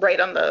are right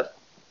on the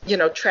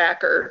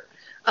track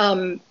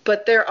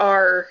but there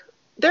are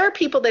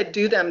people that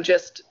do them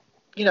just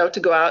to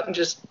go out and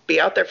just be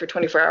out there for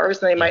 24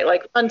 hours, and they might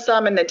like run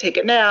some and then take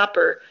a nap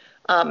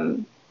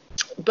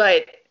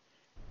but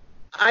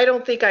I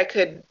don't think I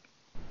could.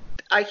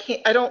 I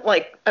don't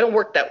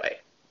work that way.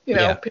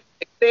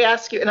 They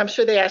ask you, and I'm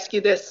sure they ask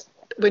you this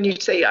when you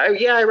say,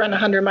 I run a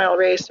 100-mile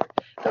race.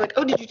 They're like,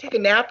 oh, did you take a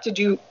nap?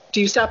 Do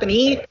you stop and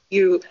eat?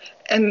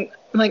 And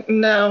I'm like,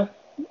 no,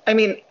 I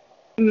mean,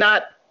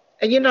 not,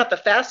 and you're not the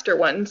faster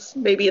ones,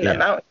 maybe in the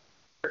mountain,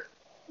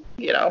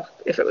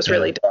 if it was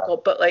really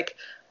difficult, but like,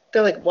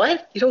 they're like,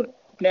 what? You don't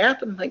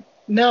nap? I'm like,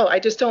 no, I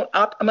just don't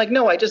I'm like,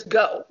 no, I just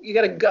go. You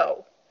got to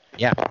go.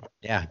 Yeah.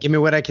 Give me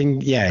what I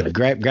can. Yeah.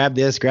 Grab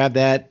this, grab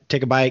that,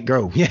 take a bite,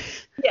 go. Yeah.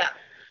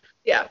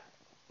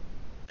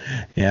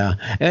 Yeah.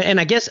 And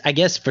I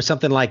guess for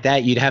something like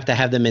that, you'd have to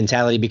have the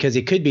mentality, because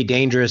it could be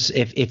dangerous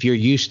if you're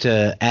used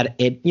to at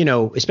it,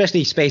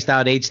 especially spaced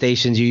out aid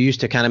stations, you're used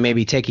to kind of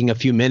maybe taking a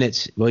few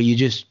minutes. Well,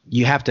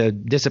 you have to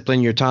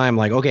discipline your time.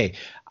 Like, okay,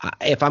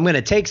 if I'm going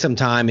to take some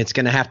time, it's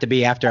going to have to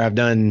be after I've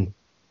done,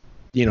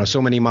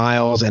 so many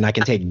miles, and I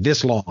can take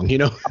this long,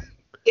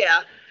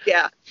 Yeah.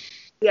 Yeah.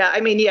 Yeah. I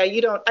mean, yeah,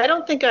 I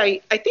think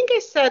I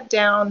sat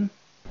down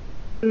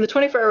in the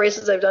 24-hour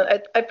races I've done.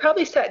 I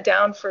probably sat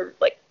down for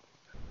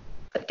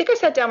I think I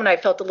sat down when I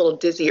felt a little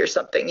dizzy or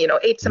something,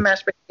 ate some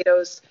mashed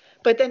potatoes.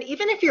 But then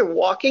even if you're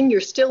walking,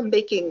 you're still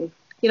making,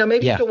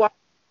 maybe you can walk,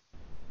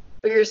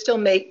 but you're still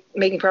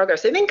making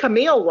progress. I think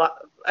Camille,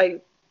 I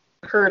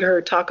heard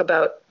her talk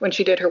about when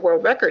she did her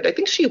world record. I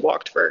think she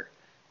walked for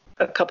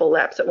a couple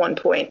laps at one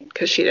point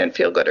because she didn't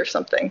feel good or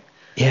something.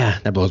 Yeah,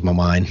 that blows my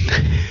mind.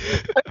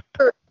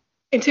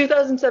 In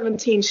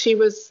 2017, she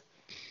was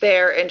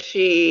there and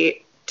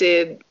she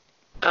did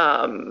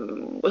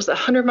was a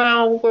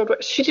 100-mile world.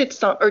 She did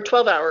some, or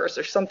 12 hours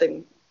or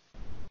something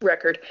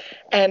record.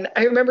 And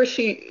I remember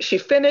she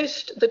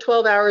finished the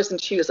 12 hours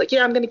and she was like,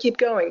 yeah, I'm going to keep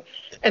going.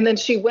 And then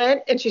she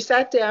went and she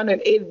sat down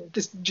and ate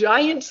this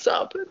giant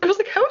sub. I was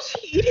like, how is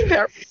she eating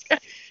that? I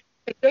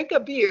drank a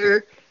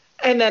beer.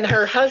 And then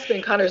her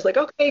husband, Connor's like,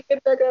 okay,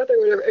 get back out there,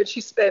 whatever.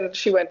 And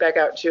she went back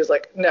out and she was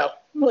like, no.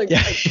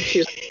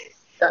 She's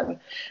done.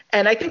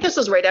 And I think this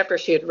was right after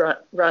she had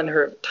run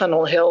her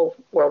Tunnel Hill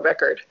world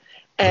record.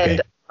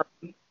 And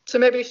so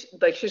maybe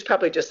she's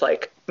probably just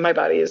like, my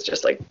body is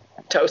just like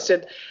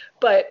toasted.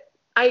 But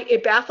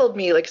it baffled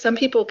me. Like, some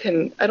people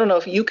can, I don't know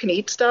if you can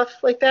eat stuff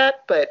like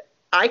that, but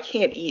I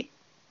can't eat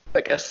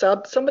like a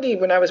sub. Somebody,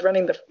 when I was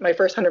running my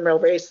first 100-mile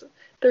race,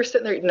 they're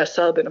sitting there eating a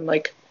sub and I'm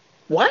like,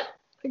 what?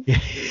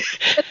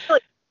 It's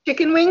like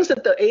chicken wings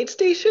at the aid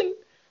station.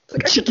 It's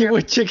like, chicken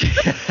with chicken.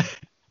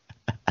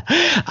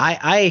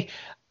 I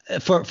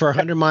for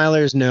 100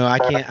 milers, no, I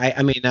can't.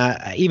 I mean,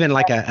 even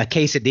like a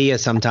quesadilla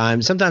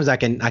sometimes I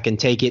can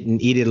take it and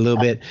eat it a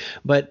little bit,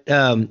 but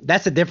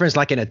that's the difference.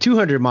 Like in a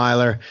 200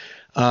 miler,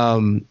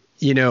 I'm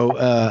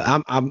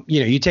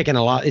you're taking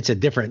a lot. It's a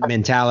different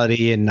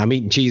mentality, and I'm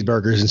eating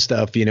cheeseburgers and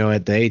stuff,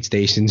 at the aid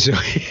station. So,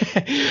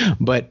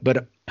 but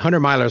 100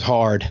 milers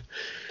hard.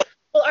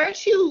 Well,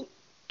 aren't you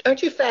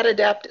fat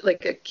adapted,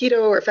 like a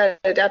keto or fat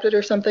adapted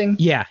or something?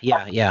 Yeah.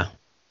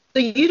 So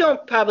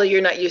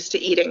you're not used to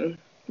eating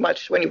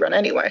much when you run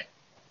anyway.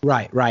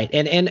 Right.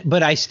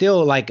 But I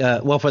still like,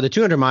 for the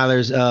 200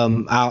 milers,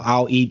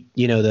 I'll eat,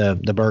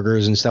 the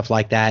burgers and stuff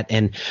like that.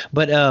 I'll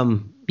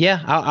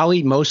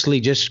eat mostly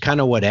just kind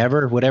of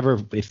whatever whatever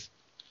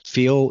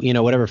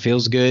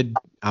feels good.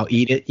 I'll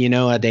eat it,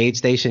 at the aid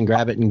station,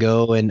 grab it and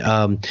go. And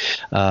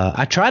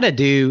I try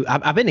to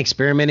I've been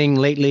experimenting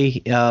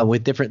lately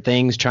with different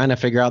things, trying to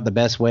figure out the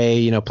best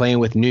way, playing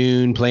with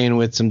Noon, playing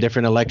with some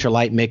different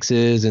electrolyte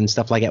mixes and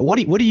stuff like that. What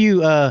do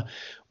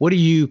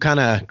you kind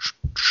of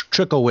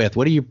trickle with?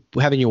 What do you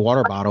have in your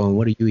water bottle, and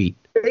what do you eat?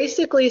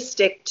 Basically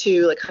stick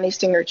to like Honey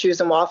Stinger Chews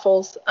and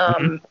Waffles.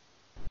 I'm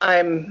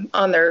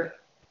on their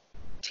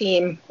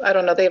team. I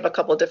don't know. They have a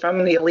couple of different,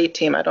 I'm in the elite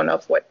team. I don't know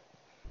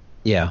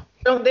Yeah.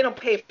 They don't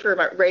pay for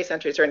my race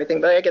entries or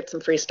anything, but I get some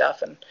free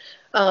stuff.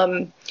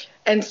 And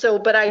so,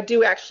 but I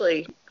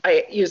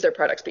use their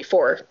products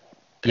before.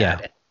 Yeah.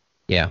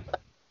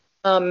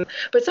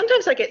 But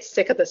sometimes I get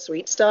sick of the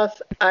sweet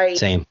stuff.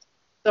 Same.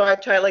 So I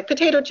try like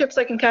potato chips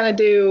I can kind of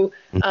do.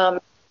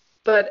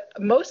 But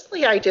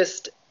mostly I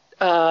just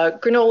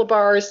granola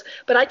bars,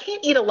 but I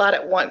can't eat a lot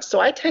at once. So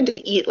I tend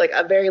to eat like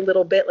a very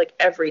little bit, like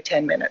every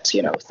 10 minutes,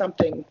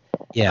 something.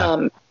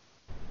 Yeah.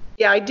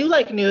 I do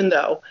like Noon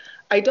though.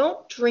 I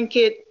don't drink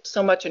it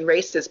so much in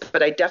races,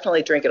 but I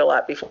definitely drink it a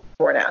lot before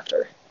and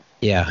after.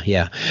 Yeah.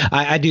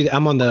 I do.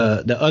 I'm on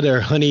the other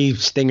Honey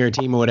Stinger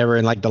team or whatever.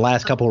 And like the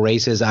last couple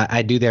races,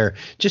 I do their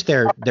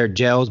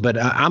gels. But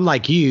I'm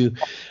like you.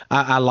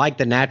 I like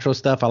the natural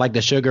stuff. I like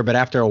the sugar. But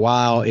after a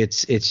while,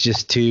 it's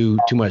just too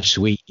much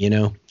sweet,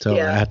 So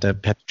I have to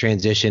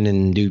transition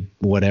and do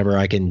whatever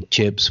I can.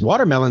 Chips.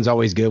 Watermelon's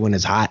always good when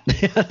it's hot.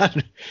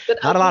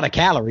 Not a lot of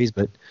calories,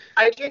 but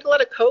I drink a lot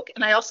of Coke,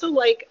 and I also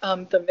like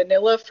the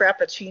vanilla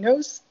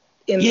frappuccinos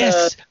in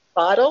the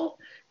bottle.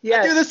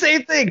 Yes, I do the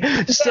same thing.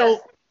 Yes.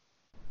 So.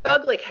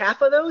 Like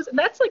half of those, and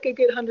that's like a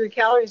good 100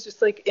 calories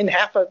just like in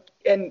half a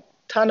and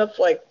ton of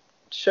like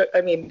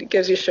it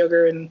gives you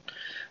sugar and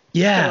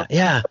some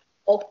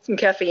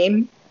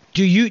caffeine.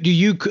 Do you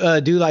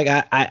do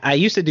like I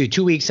used to do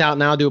 2 weeks out,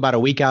 now I do about a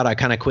week out. I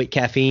kind of quit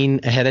caffeine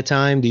ahead of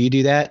time. Do you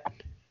do that?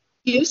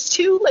 Used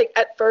to, like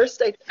at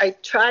first I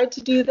tried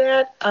to do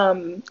that.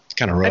 It's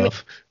kind of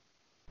rough.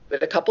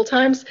 A couple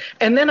times,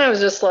 and then I was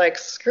just like,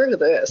 screw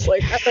this.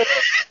 Like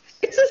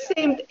it's the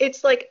same.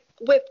 It's like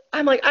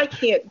I'm like, I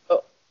can't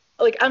go.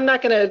 Like, I'm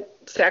not going to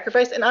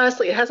sacrifice. And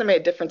honestly, it hasn't made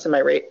a difference in my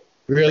rate.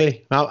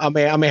 Really? I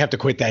may have to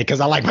quit that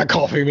because I like my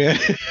coffee, man.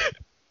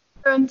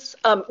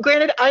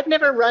 Granted, I've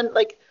never run,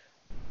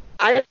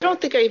 I don't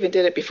think I even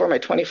did it before my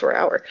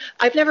 24-hour.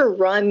 I've never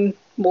run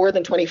more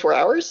than 24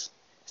 hours.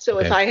 So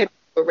if I had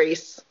a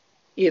race,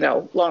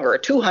 longer, or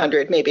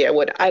 200, maybe I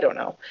would. I don't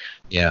know.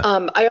 Yeah.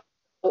 I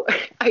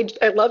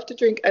love to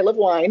drink. I love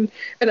wine,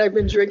 and I've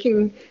been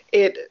drinking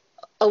it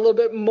a little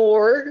bit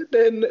more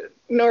than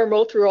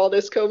normal through all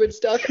this COVID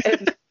stuff.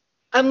 And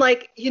I'm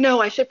like,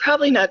 I should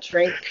probably not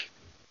drink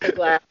a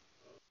glass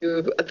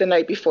the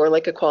night before,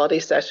 like a quality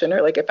session,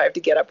 or like if I have to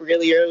get up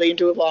really early and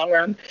do a long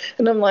run.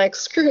 And I'm like,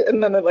 screw it.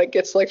 And then it like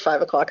gets like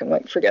 5 o'clock. I'm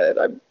like, forget it.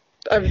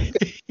 I'm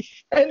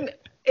good.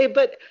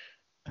 But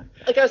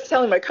like I was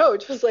telling my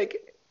coach, was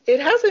like, it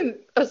hasn't.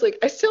 I was like,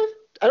 I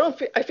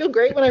feel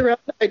great when I run.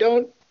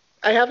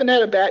 I haven't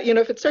had a bad,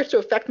 if it starts to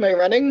affect my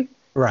running.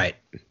 Right.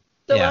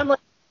 So I'm like,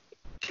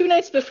 2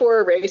 nights before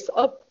a race,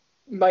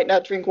 might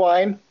not drink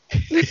wine.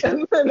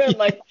 and then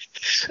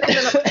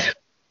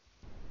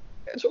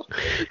so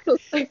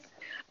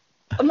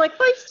I'm like,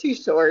 life's too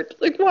short.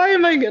 Like, why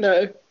am I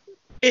gonna?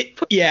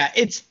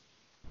 It's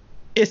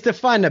to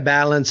find a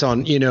balance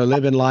on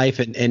living life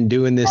and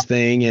doing this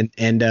thing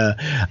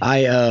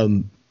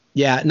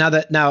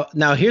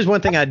now here's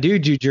one thing I do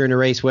during a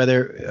race,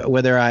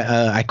 whether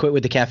I quit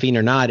with the caffeine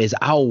or not, is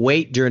I'll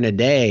wait during the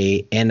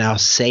day and I'll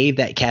save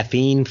that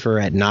caffeine for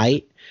at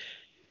night.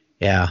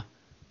 Yeah.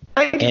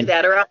 I do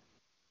that around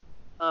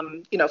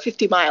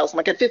 50 miles. I'm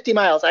like, at 50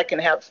 miles I can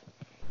have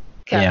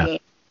caffeine. Yeah.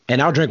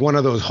 And I'll drink one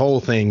of those whole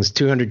things,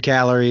 200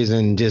 calories,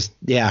 and just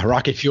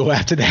rocket fuel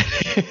after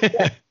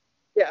that.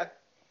 Yeah.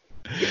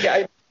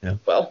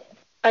 Well,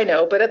 I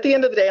know, but at the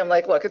end of the day, I'm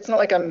like, look, it's not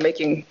like I'm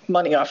making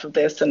money off of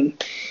this,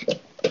 and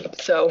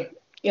so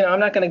I'm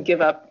not going to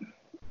give up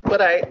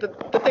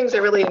the things I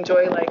really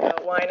enjoy, like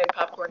wine and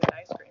popcorn and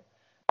ice cream.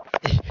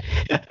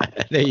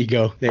 There you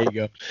go. Like,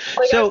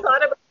 I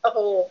thought about the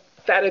whole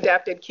fat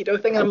adapted keto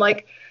thing, and I'm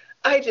like,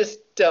 I just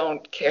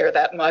don't care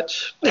that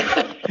much.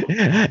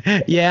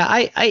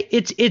 Yeah,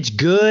 it's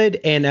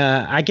good, and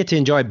I get to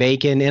enjoy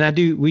bacon, and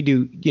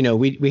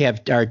we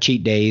have our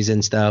cheat days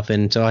and stuff,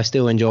 and so I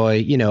still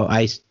enjoy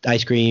ice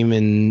cream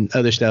and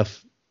other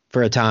stuff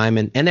for a time,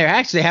 and they're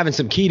actually having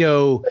some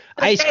keto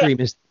ice cream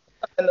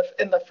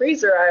in the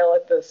freezer aisle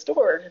at the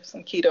store,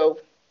 some keto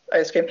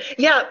ice cream.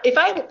 Yeah,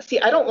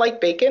 I don't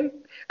like bacon,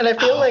 and I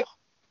feel like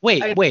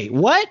wait,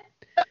 what?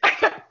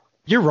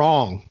 You're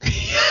wrong.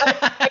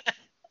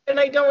 And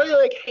I don't really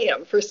like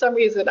ham for some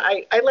reason.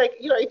 I like,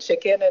 I eat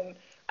chicken, and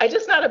I'm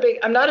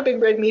not a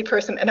big red meat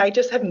person, and I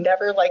just have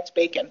never liked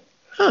bacon.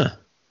 Huh.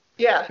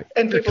 Yeah.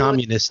 And you're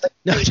communist.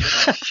 No.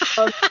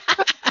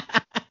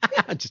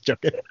 I'm just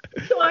joking.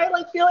 So I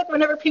feel like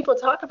whenever people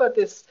talk about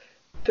this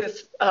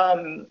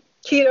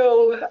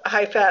keto,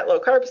 high fat, low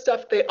carb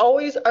stuff, they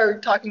always are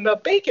talking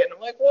about bacon.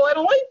 I'm like, well, I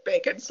don't like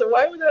bacon, so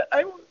why would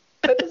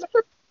that doesn't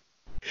work.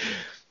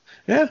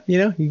 Yeah,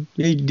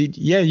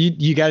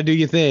 you got to do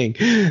your thing.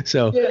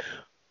 So, yeah.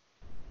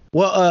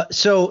 Well,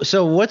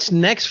 so what's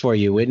next for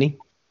you, Whitney?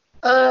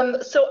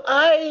 So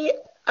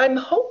I'm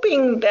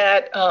hoping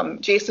that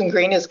Jason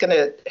Green is going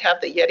to have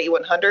the Yeti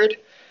 100.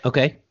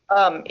 Okay.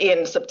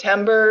 In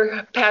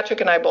September. Patrick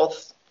and I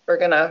both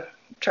are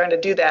trying to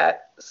do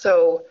that.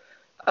 So,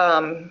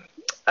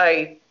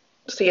 I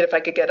see if I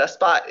could get a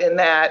spot in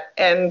that.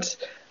 And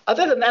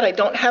other than that, I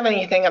don't have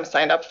anything I'm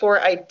signed up for.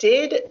 I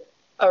did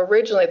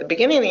originally at the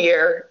beginning of the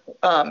year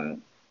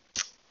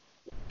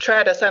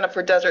try to sign up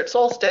for Desert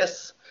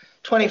Solstice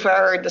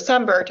 24-hour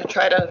December to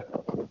try to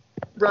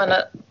run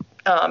a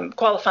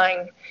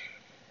qualifying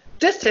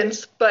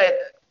distance, but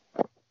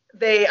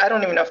I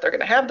don't even know if they're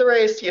going to have the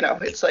race.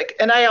 It's like,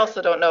 and I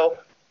also don't know.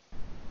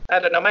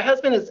 My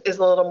husband is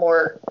a little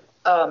more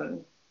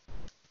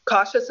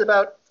cautious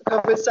about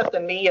COVID stuff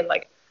than me, and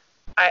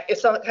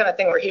it's some kind of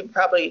thing where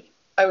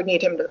I would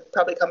need him to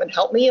probably come and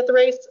help me at the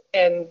race,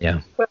 and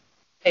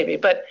maybe,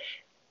 but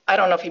I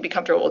don't know if he'd be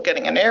comfortable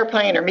getting an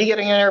airplane or me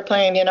getting an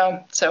airplane,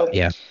 so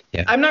yeah.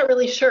 I'm not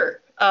really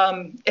sure.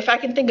 If I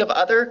can think of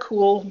other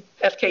cool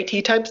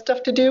FKT type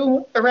stuff to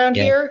do around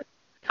here,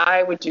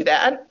 I would do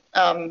that.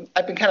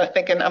 I've been kind of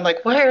thinking, I'm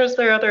like, where is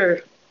there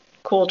other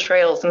cool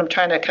trails? And I'm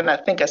trying to kind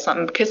of think of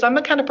something, because I'm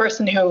the kind of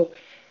person who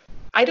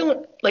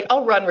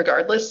I'll run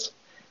regardless.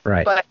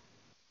 Right. But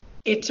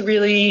it's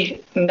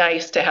really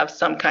nice to have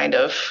some kind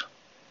of,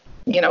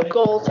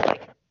 goals.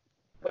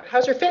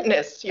 How's your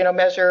fitness,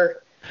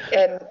 measure,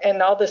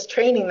 and all this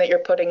training that you're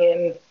putting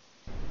in,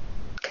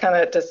 kind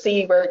of to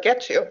see where it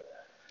gets you.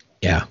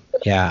 Yeah.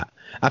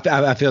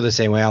 I feel the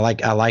same way. I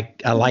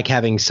like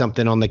having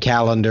something on the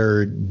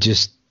calendar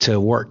just to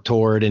work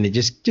toward, and it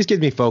just gives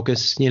me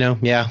focus, Yeah.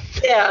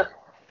 Yeah.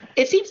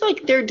 It seems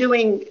like they're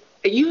doing.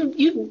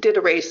 You did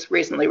a race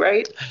recently,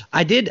 right?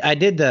 I did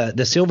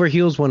the Silver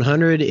Hills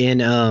 100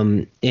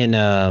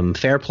 in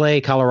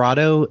Fairplay,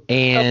 Colorado,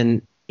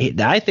 and.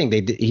 I think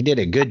he did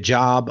a good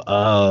job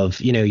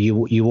of,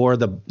 you wore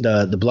the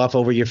bluff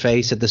over your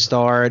face at the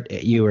start.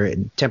 You were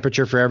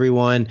temperature for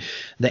everyone.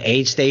 The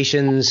aid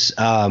stations,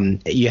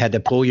 you had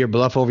to pull your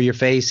bluff over your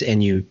face,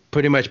 and you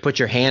pretty much put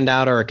your hand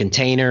out or a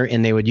container,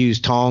 and they would use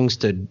tongs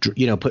to,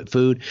 put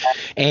food.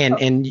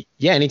 And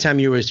yeah, anytime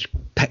you was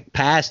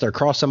passed or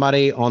cross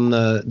somebody on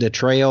the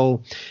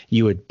trail,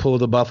 you would pull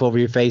the buff over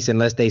your face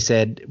unless they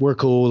said, we're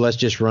cool, let's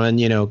just run,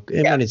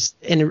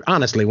 and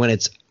honestly, when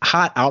it's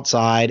hot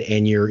outside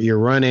and you're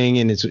running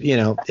and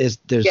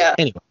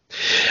anyway.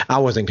 I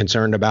wasn't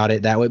concerned about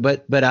it that way,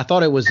 but I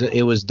thought it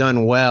was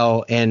done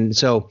well. And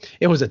so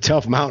it was a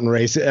tough mountain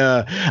race.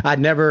 I'd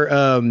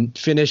never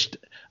finished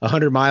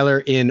 100-miler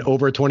in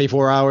over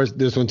 24 hours.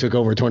 This one took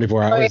over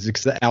 24 hours.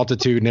 The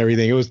altitude and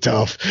everything. It was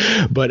tough.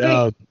 But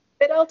at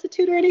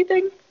altitude or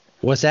anything?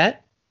 What's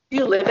that? Do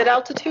you live at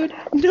altitude?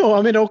 No,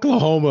 I'm in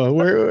Oklahoma.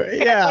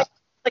 Yeah.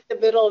 Like the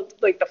middle,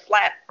 like the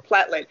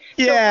flatland.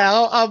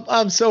 Yeah,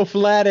 I'm so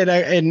flat,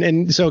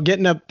 and so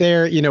getting up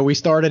there, we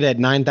started at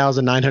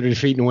 9,900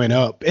 feet and went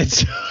up.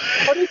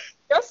 How did you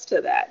adjust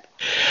to that?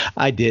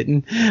 I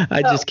didn't.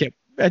 I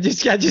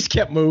just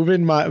kept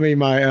moving.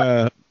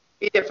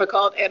 Be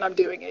difficult, and I'm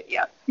doing it.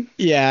 Yeah.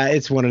 Yeah,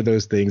 it's one of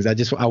those things.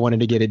 I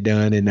wanted to get it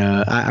done, and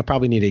I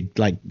probably need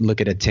to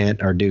look at a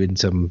tent or doing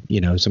some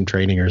some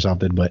training or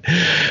something. But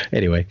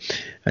anyway,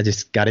 I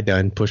just got it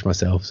done, pushed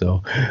myself.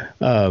 So,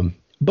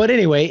 but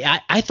anyway,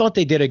 I thought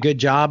they did a good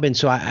job, and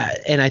so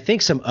I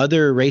think some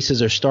other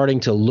races are starting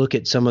to look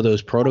at some of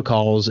those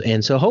protocols,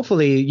 and so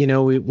hopefully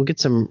we'll get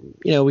some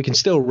we can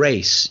still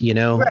race.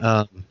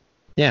 Right.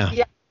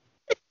 Yeah.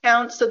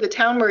 So the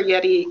town where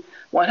Yeti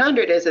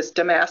 100 is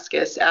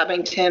Damascus,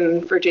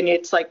 Abington, Virginia.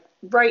 It's like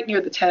right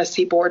near the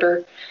Tennessee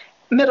border,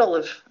 middle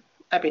of,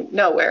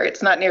 nowhere.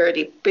 It's not near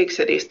any big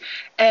cities.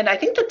 And I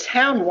think the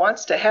town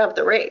wants to have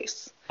the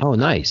race. Oh,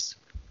 nice.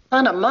 A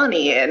ton of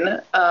money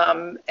in.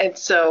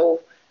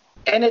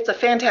 And it's a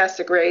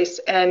fantastic race.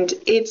 And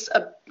it's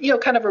a,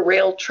 kind of a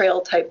rail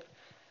trail type.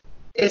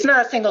 It's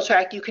not a single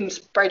track. You can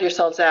spread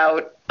yourselves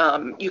out.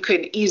 You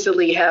could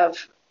easily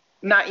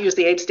not use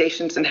the aid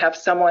stations and have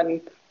someone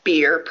be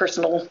your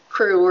personal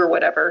crew or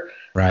whatever.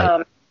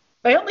 Right.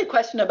 My only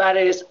question about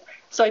it is,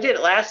 so I did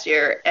it last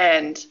year,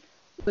 and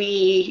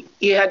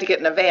you had to get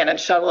in a van and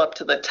shuttle up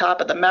to the top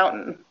of the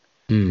mountain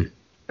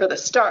for the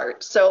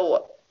start.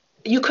 So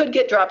you could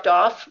get dropped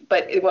off,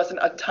 but it wasn't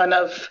a ton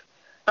of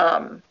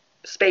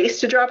space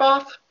to drop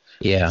off.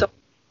 Yeah. So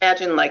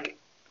imagine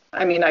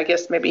I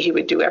guess maybe he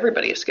would do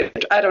everybody's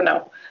schedule. I don't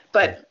know,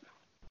 but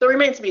it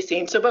remains to be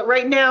seen. So, but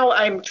right now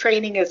I'm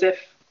training as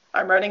if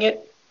I'm running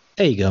it.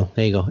 There you go.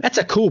 That's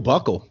a cool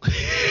buckle.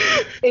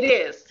 It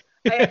is.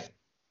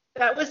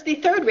 That was the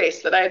third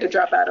race that I had to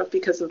drop out of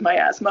because of my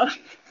asthma.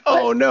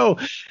 Oh, no.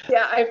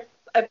 Yeah, I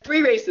have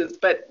 3 races,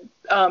 but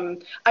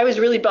I was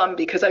really bummed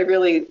because I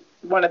really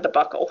wanted the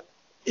buckle.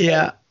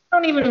 Yeah. And I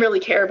don't even really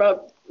care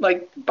about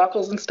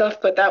buckles and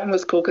stuff, but that one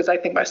was cool because I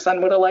think my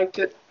son would have liked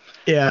it.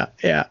 Yeah.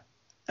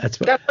 That's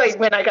why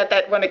when I got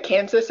that one at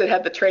Kansas, it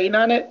had the train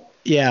on it.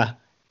 Yeah.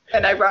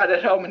 And I brought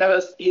it home,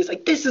 and he's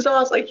like, this is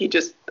awesome. I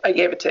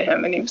gave it to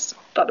him, and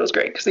thought it was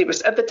great because he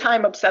was at the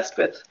time obsessed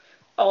with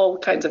all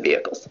kinds of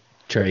vehicles.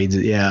 Trades,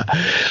 yeah.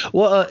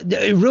 Well,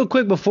 real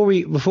quick before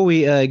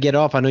we get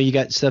off, I know you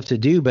got stuff to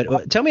do,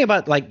 but tell me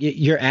about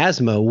your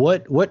asthma.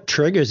 What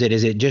triggers it?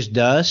 Is it just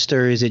dust,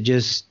 or is it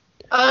just?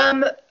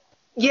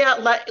 Yeah,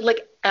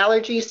 like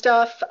allergy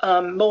stuff,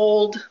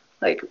 mold.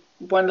 Like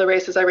one of the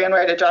races I ran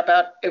where I had to drop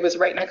out, it was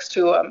right next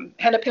to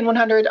Hennepin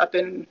 100 up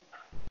in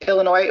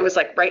Illinois. It was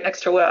right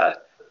next to a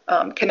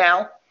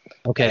canal.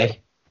 Okay.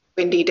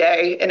 Windy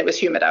day, and it was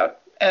humid out,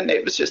 and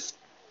it was just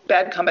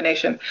bad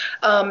combination.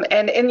 And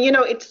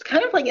it's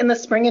kind of like in the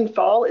spring and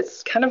fall,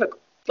 it's kind of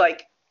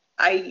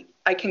I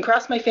can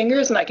cross my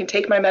fingers and I can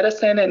take my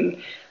medicine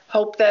and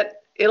hope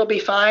that it'll be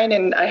fine.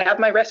 And I have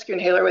my rescue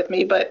inhaler with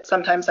me, but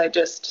sometimes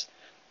it's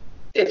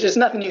just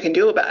nothing you can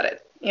do about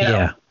it.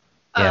 Yeah.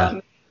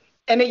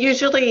 And it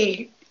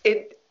usually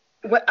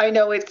I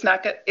know it's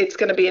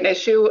going to be an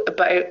issue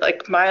by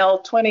mile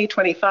 20,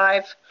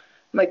 25.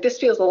 I'm like, this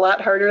feels a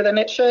lot harder than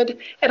it should.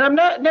 And I'm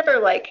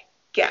never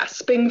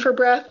gasping for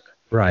breath.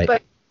 Right.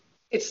 But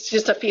it's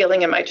just a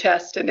feeling in my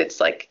chest. And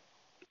it's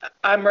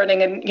I'm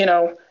running and,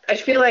 I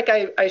feel like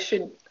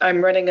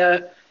I'm running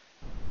a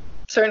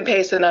certain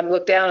pace and I'm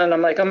looked down and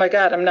I'm like, oh my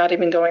God, I'm not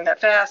even going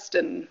that fast.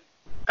 And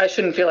I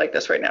shouldn't feel like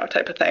this right now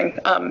type of thing.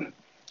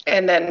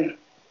 And then,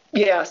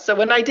 yeah, so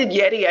when I did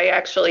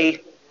Yeti,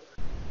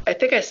 I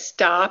think I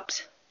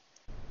stopped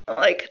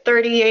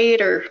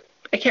 38 or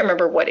I can't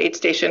remember what aid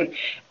station,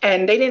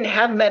 and they didn't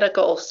have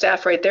medical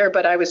staff right there,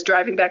 but I was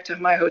driving back to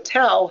my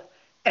hotel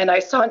and I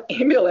saw an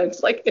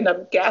ambulance in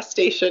a gas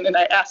station, and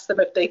I asked them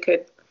if they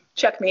could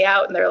check me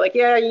out, and they're like,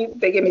 yeah,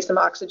 they gave me some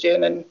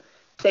oxygen, and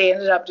they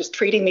ended up just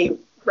treating me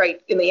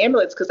right in the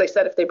ambulance because they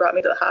said if they brought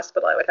me to the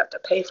hospital, I would have to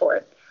pay for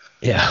it.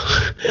 Yeah.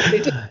 They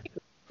just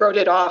wrote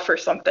it off or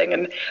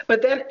something.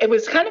 But then it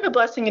was kind of a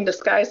blessing in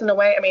disguise in a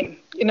way. I mean,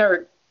 you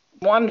never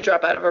wanted to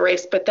drop out of a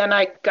race, but then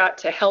I got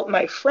to help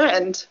my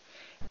friend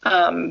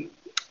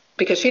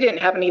because she didn't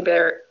have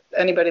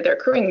anybody there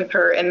crewing with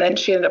her, and then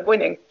she ended up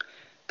winning.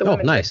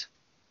 Nice.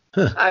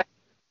 Huh.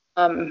 I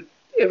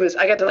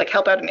got to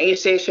help out an aid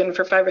station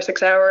for 5 or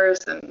 6 hours,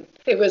 and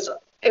it was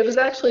it was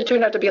actually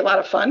turned out to be a lot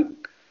of fun.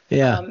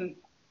 Yeah.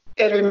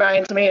 It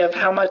reminds me of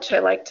how much I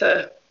like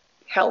to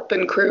help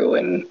and crew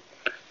and,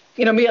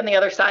 you know, be on the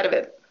other side of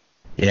it.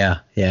 Yeah.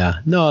 Yeah.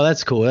 No,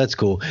 that's cool. That's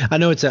cool. I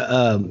know it's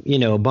a, you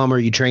know, a bummer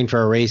you train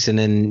for a race and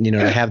then, you know,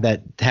 to have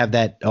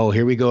that, oh,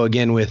 here we go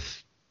again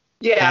with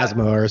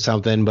asthma or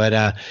something.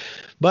 But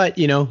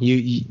you know,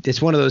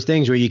 it's one of those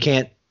things where you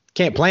can't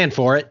plan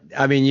for it.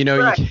 I mean, you know,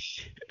 right.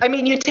 I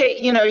mean, you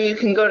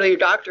can go to your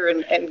doctor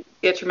and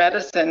get your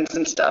medicines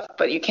and stuff,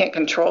 but you can't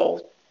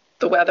control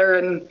the weather.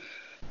 And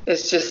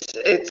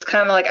it's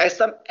kind of like I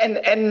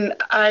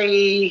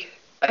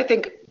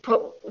think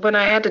when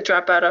I had to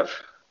drop out of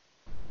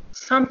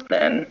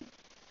something,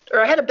 or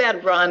I had a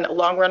bad run, a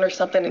long run or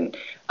something, and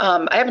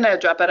I haven't had to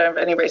drop out of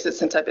any races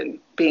since I've been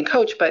being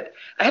coached, but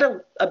I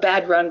had a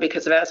bad run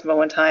because of asthma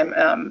one time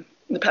in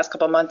the past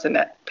couple of months, and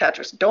that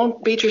Patrick's,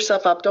 don't beat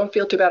yourself up, don't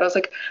feel too bad. I was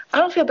like, I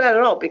don't feel bad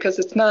at all because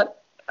it's not,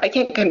 I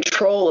can't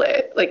control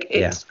it. Like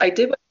I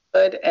did what I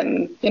could,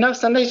 and you know,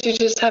 some days you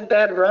just have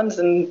bad runs,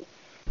 and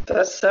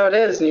that's how it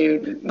is, and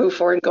you move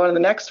forward and go to the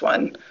next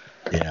one.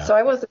 Yeah. So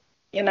I wasn't,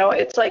 you know,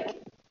 it's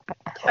like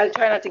I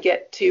try not to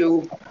get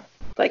too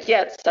like,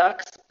 yeah, it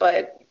sucks,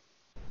 but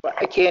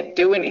I can't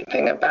do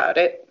anything about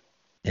it.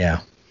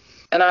 Yeah.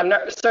 And I'm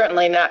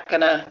certainly not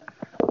gonna,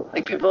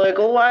 like, people are like,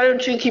 well, why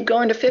don't you keep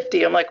going to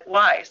 50? I'm like,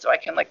 why? So I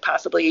can like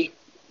possibly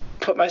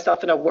put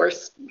myself in a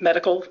worse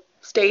medical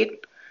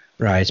state.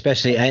 Right,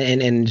 especially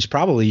and it's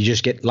probably you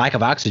just get lack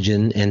of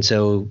oxygen, and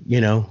so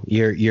you know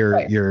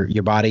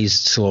your body's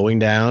slowing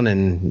down,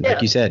 and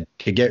like you said,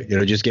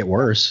 just get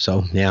worse.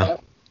 So yeah.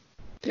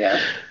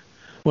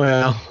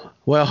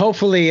 Well,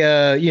 hopefully,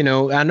 you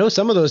know, I know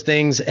some of those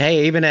things.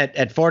 Hey, even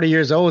at 40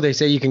 years old, they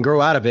say you can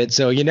grow out of it.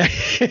 So you know.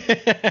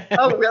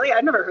 Oh, really?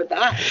 I never heard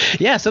that.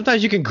 Yeah,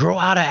 sometimes you can grow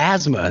out of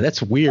asthma.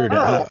 That's weird.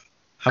 Oh,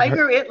 I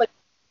grew it like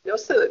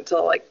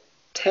until like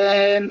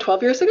 10,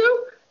 12 years ago.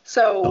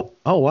 So.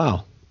 Oh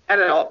wow. I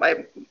don't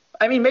know.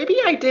 I mean, maybe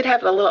I did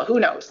have a little. Who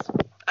knows?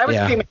 I was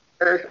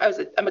premature.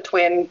 I'm a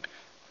twin.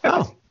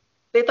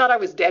 They thought I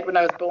was dead when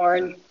I was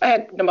born. I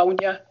had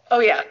pneumonia. Oh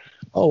yeah.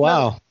 Oh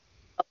wow.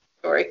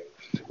 Story.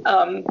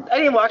 I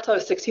didn't walk till I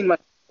was 16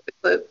 months.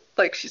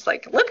 Like she's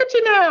like, look at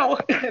you now.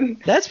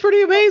 That's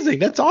pretty amazing.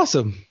 That's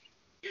awesome.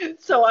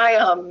 So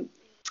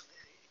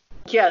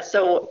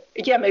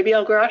maybe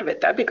I'll grow out of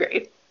it. That'd be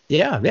great.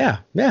 Yeah.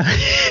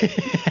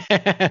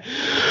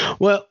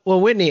 Well,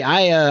 Whitney,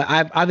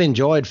 I've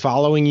enjoyed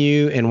following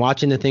you and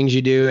watching the things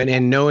you do,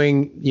 and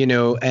knowing, you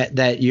know,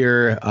 that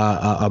you're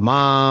a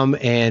mom,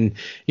 and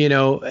you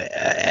know,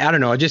 I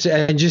don't know, just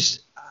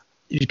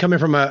you're coming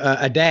from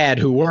a dad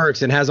who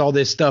works and has all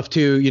this stuff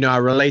too. You know, I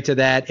relate to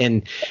that,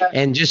 and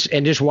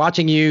just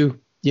watching you,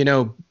 you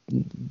know,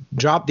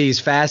 drop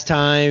these fast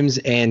times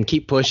and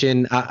keep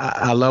pushing.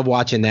 I love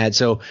watching that.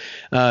 So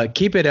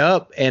keep it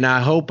up, and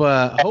I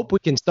hope we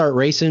can start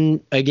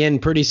racing again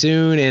pretty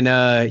soon.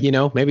 And you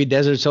know, maybe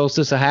Desert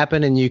Solstice will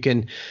happen, and you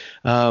can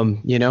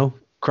you know,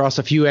 cross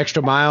a few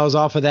extra miles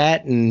off of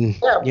that, and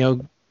you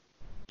know,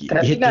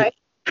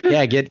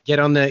 get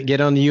on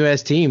the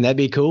U.S. team. That'd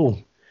be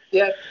cool.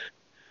 Yeah.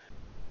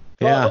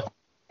 Yeah. Well,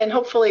 and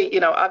hopefully,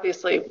 you know,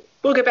 obviously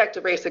we'll get back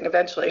to racing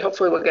eventually.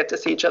 Hopefully we'll get to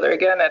see each other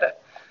again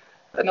at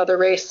another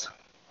race.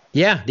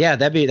 Yeah,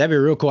 that'd be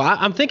real cool.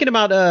 I'm thinking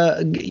about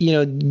you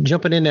know,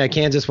 jumping into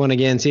Kansas one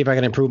again, see if I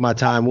can improve my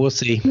time. We'll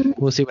see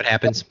what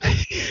happens.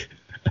 If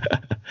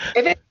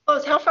it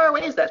goes, how far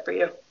away is that for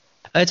you?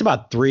 It's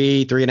about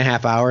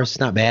 3.5 hours. It's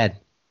not bad.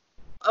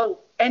 Oh,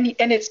 and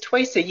it's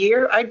twice a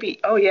year? I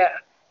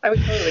would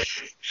totally.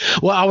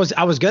 Well,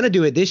 I was going to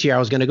do it this year. I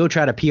was going to go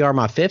try to PR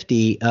my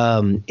 50,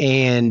 and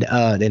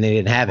then they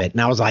didn't have it.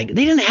 And I was like,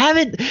 they didn't have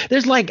it?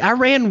 There's like, I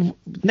ran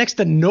next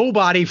to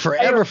nobody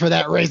forever for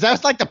that race. That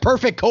was like the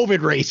perfect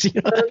COVID race.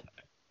 You know?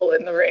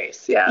 In the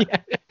race, yeah.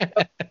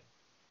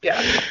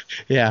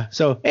 Yeah.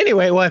 So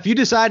anyway, well, if you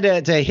decide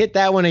to hit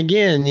that one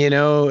again, you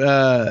know,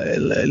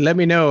 let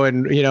me know.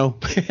 And, you know,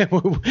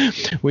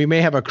 we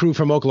may have a crew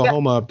from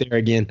Oklahoma up there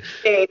again.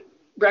 A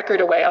record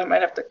away. I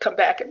might have to come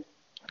back and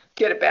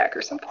get it back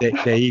or something.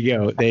 There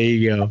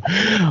you go.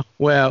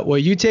 Well,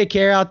 you take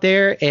care out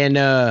there,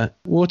 and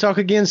we'll talk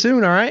again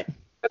soon. All right.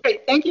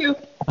 Okay. Thank you.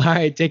 All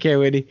right. Take care,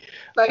 Whitney.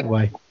 Bye.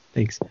 Bye.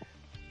 Thanks.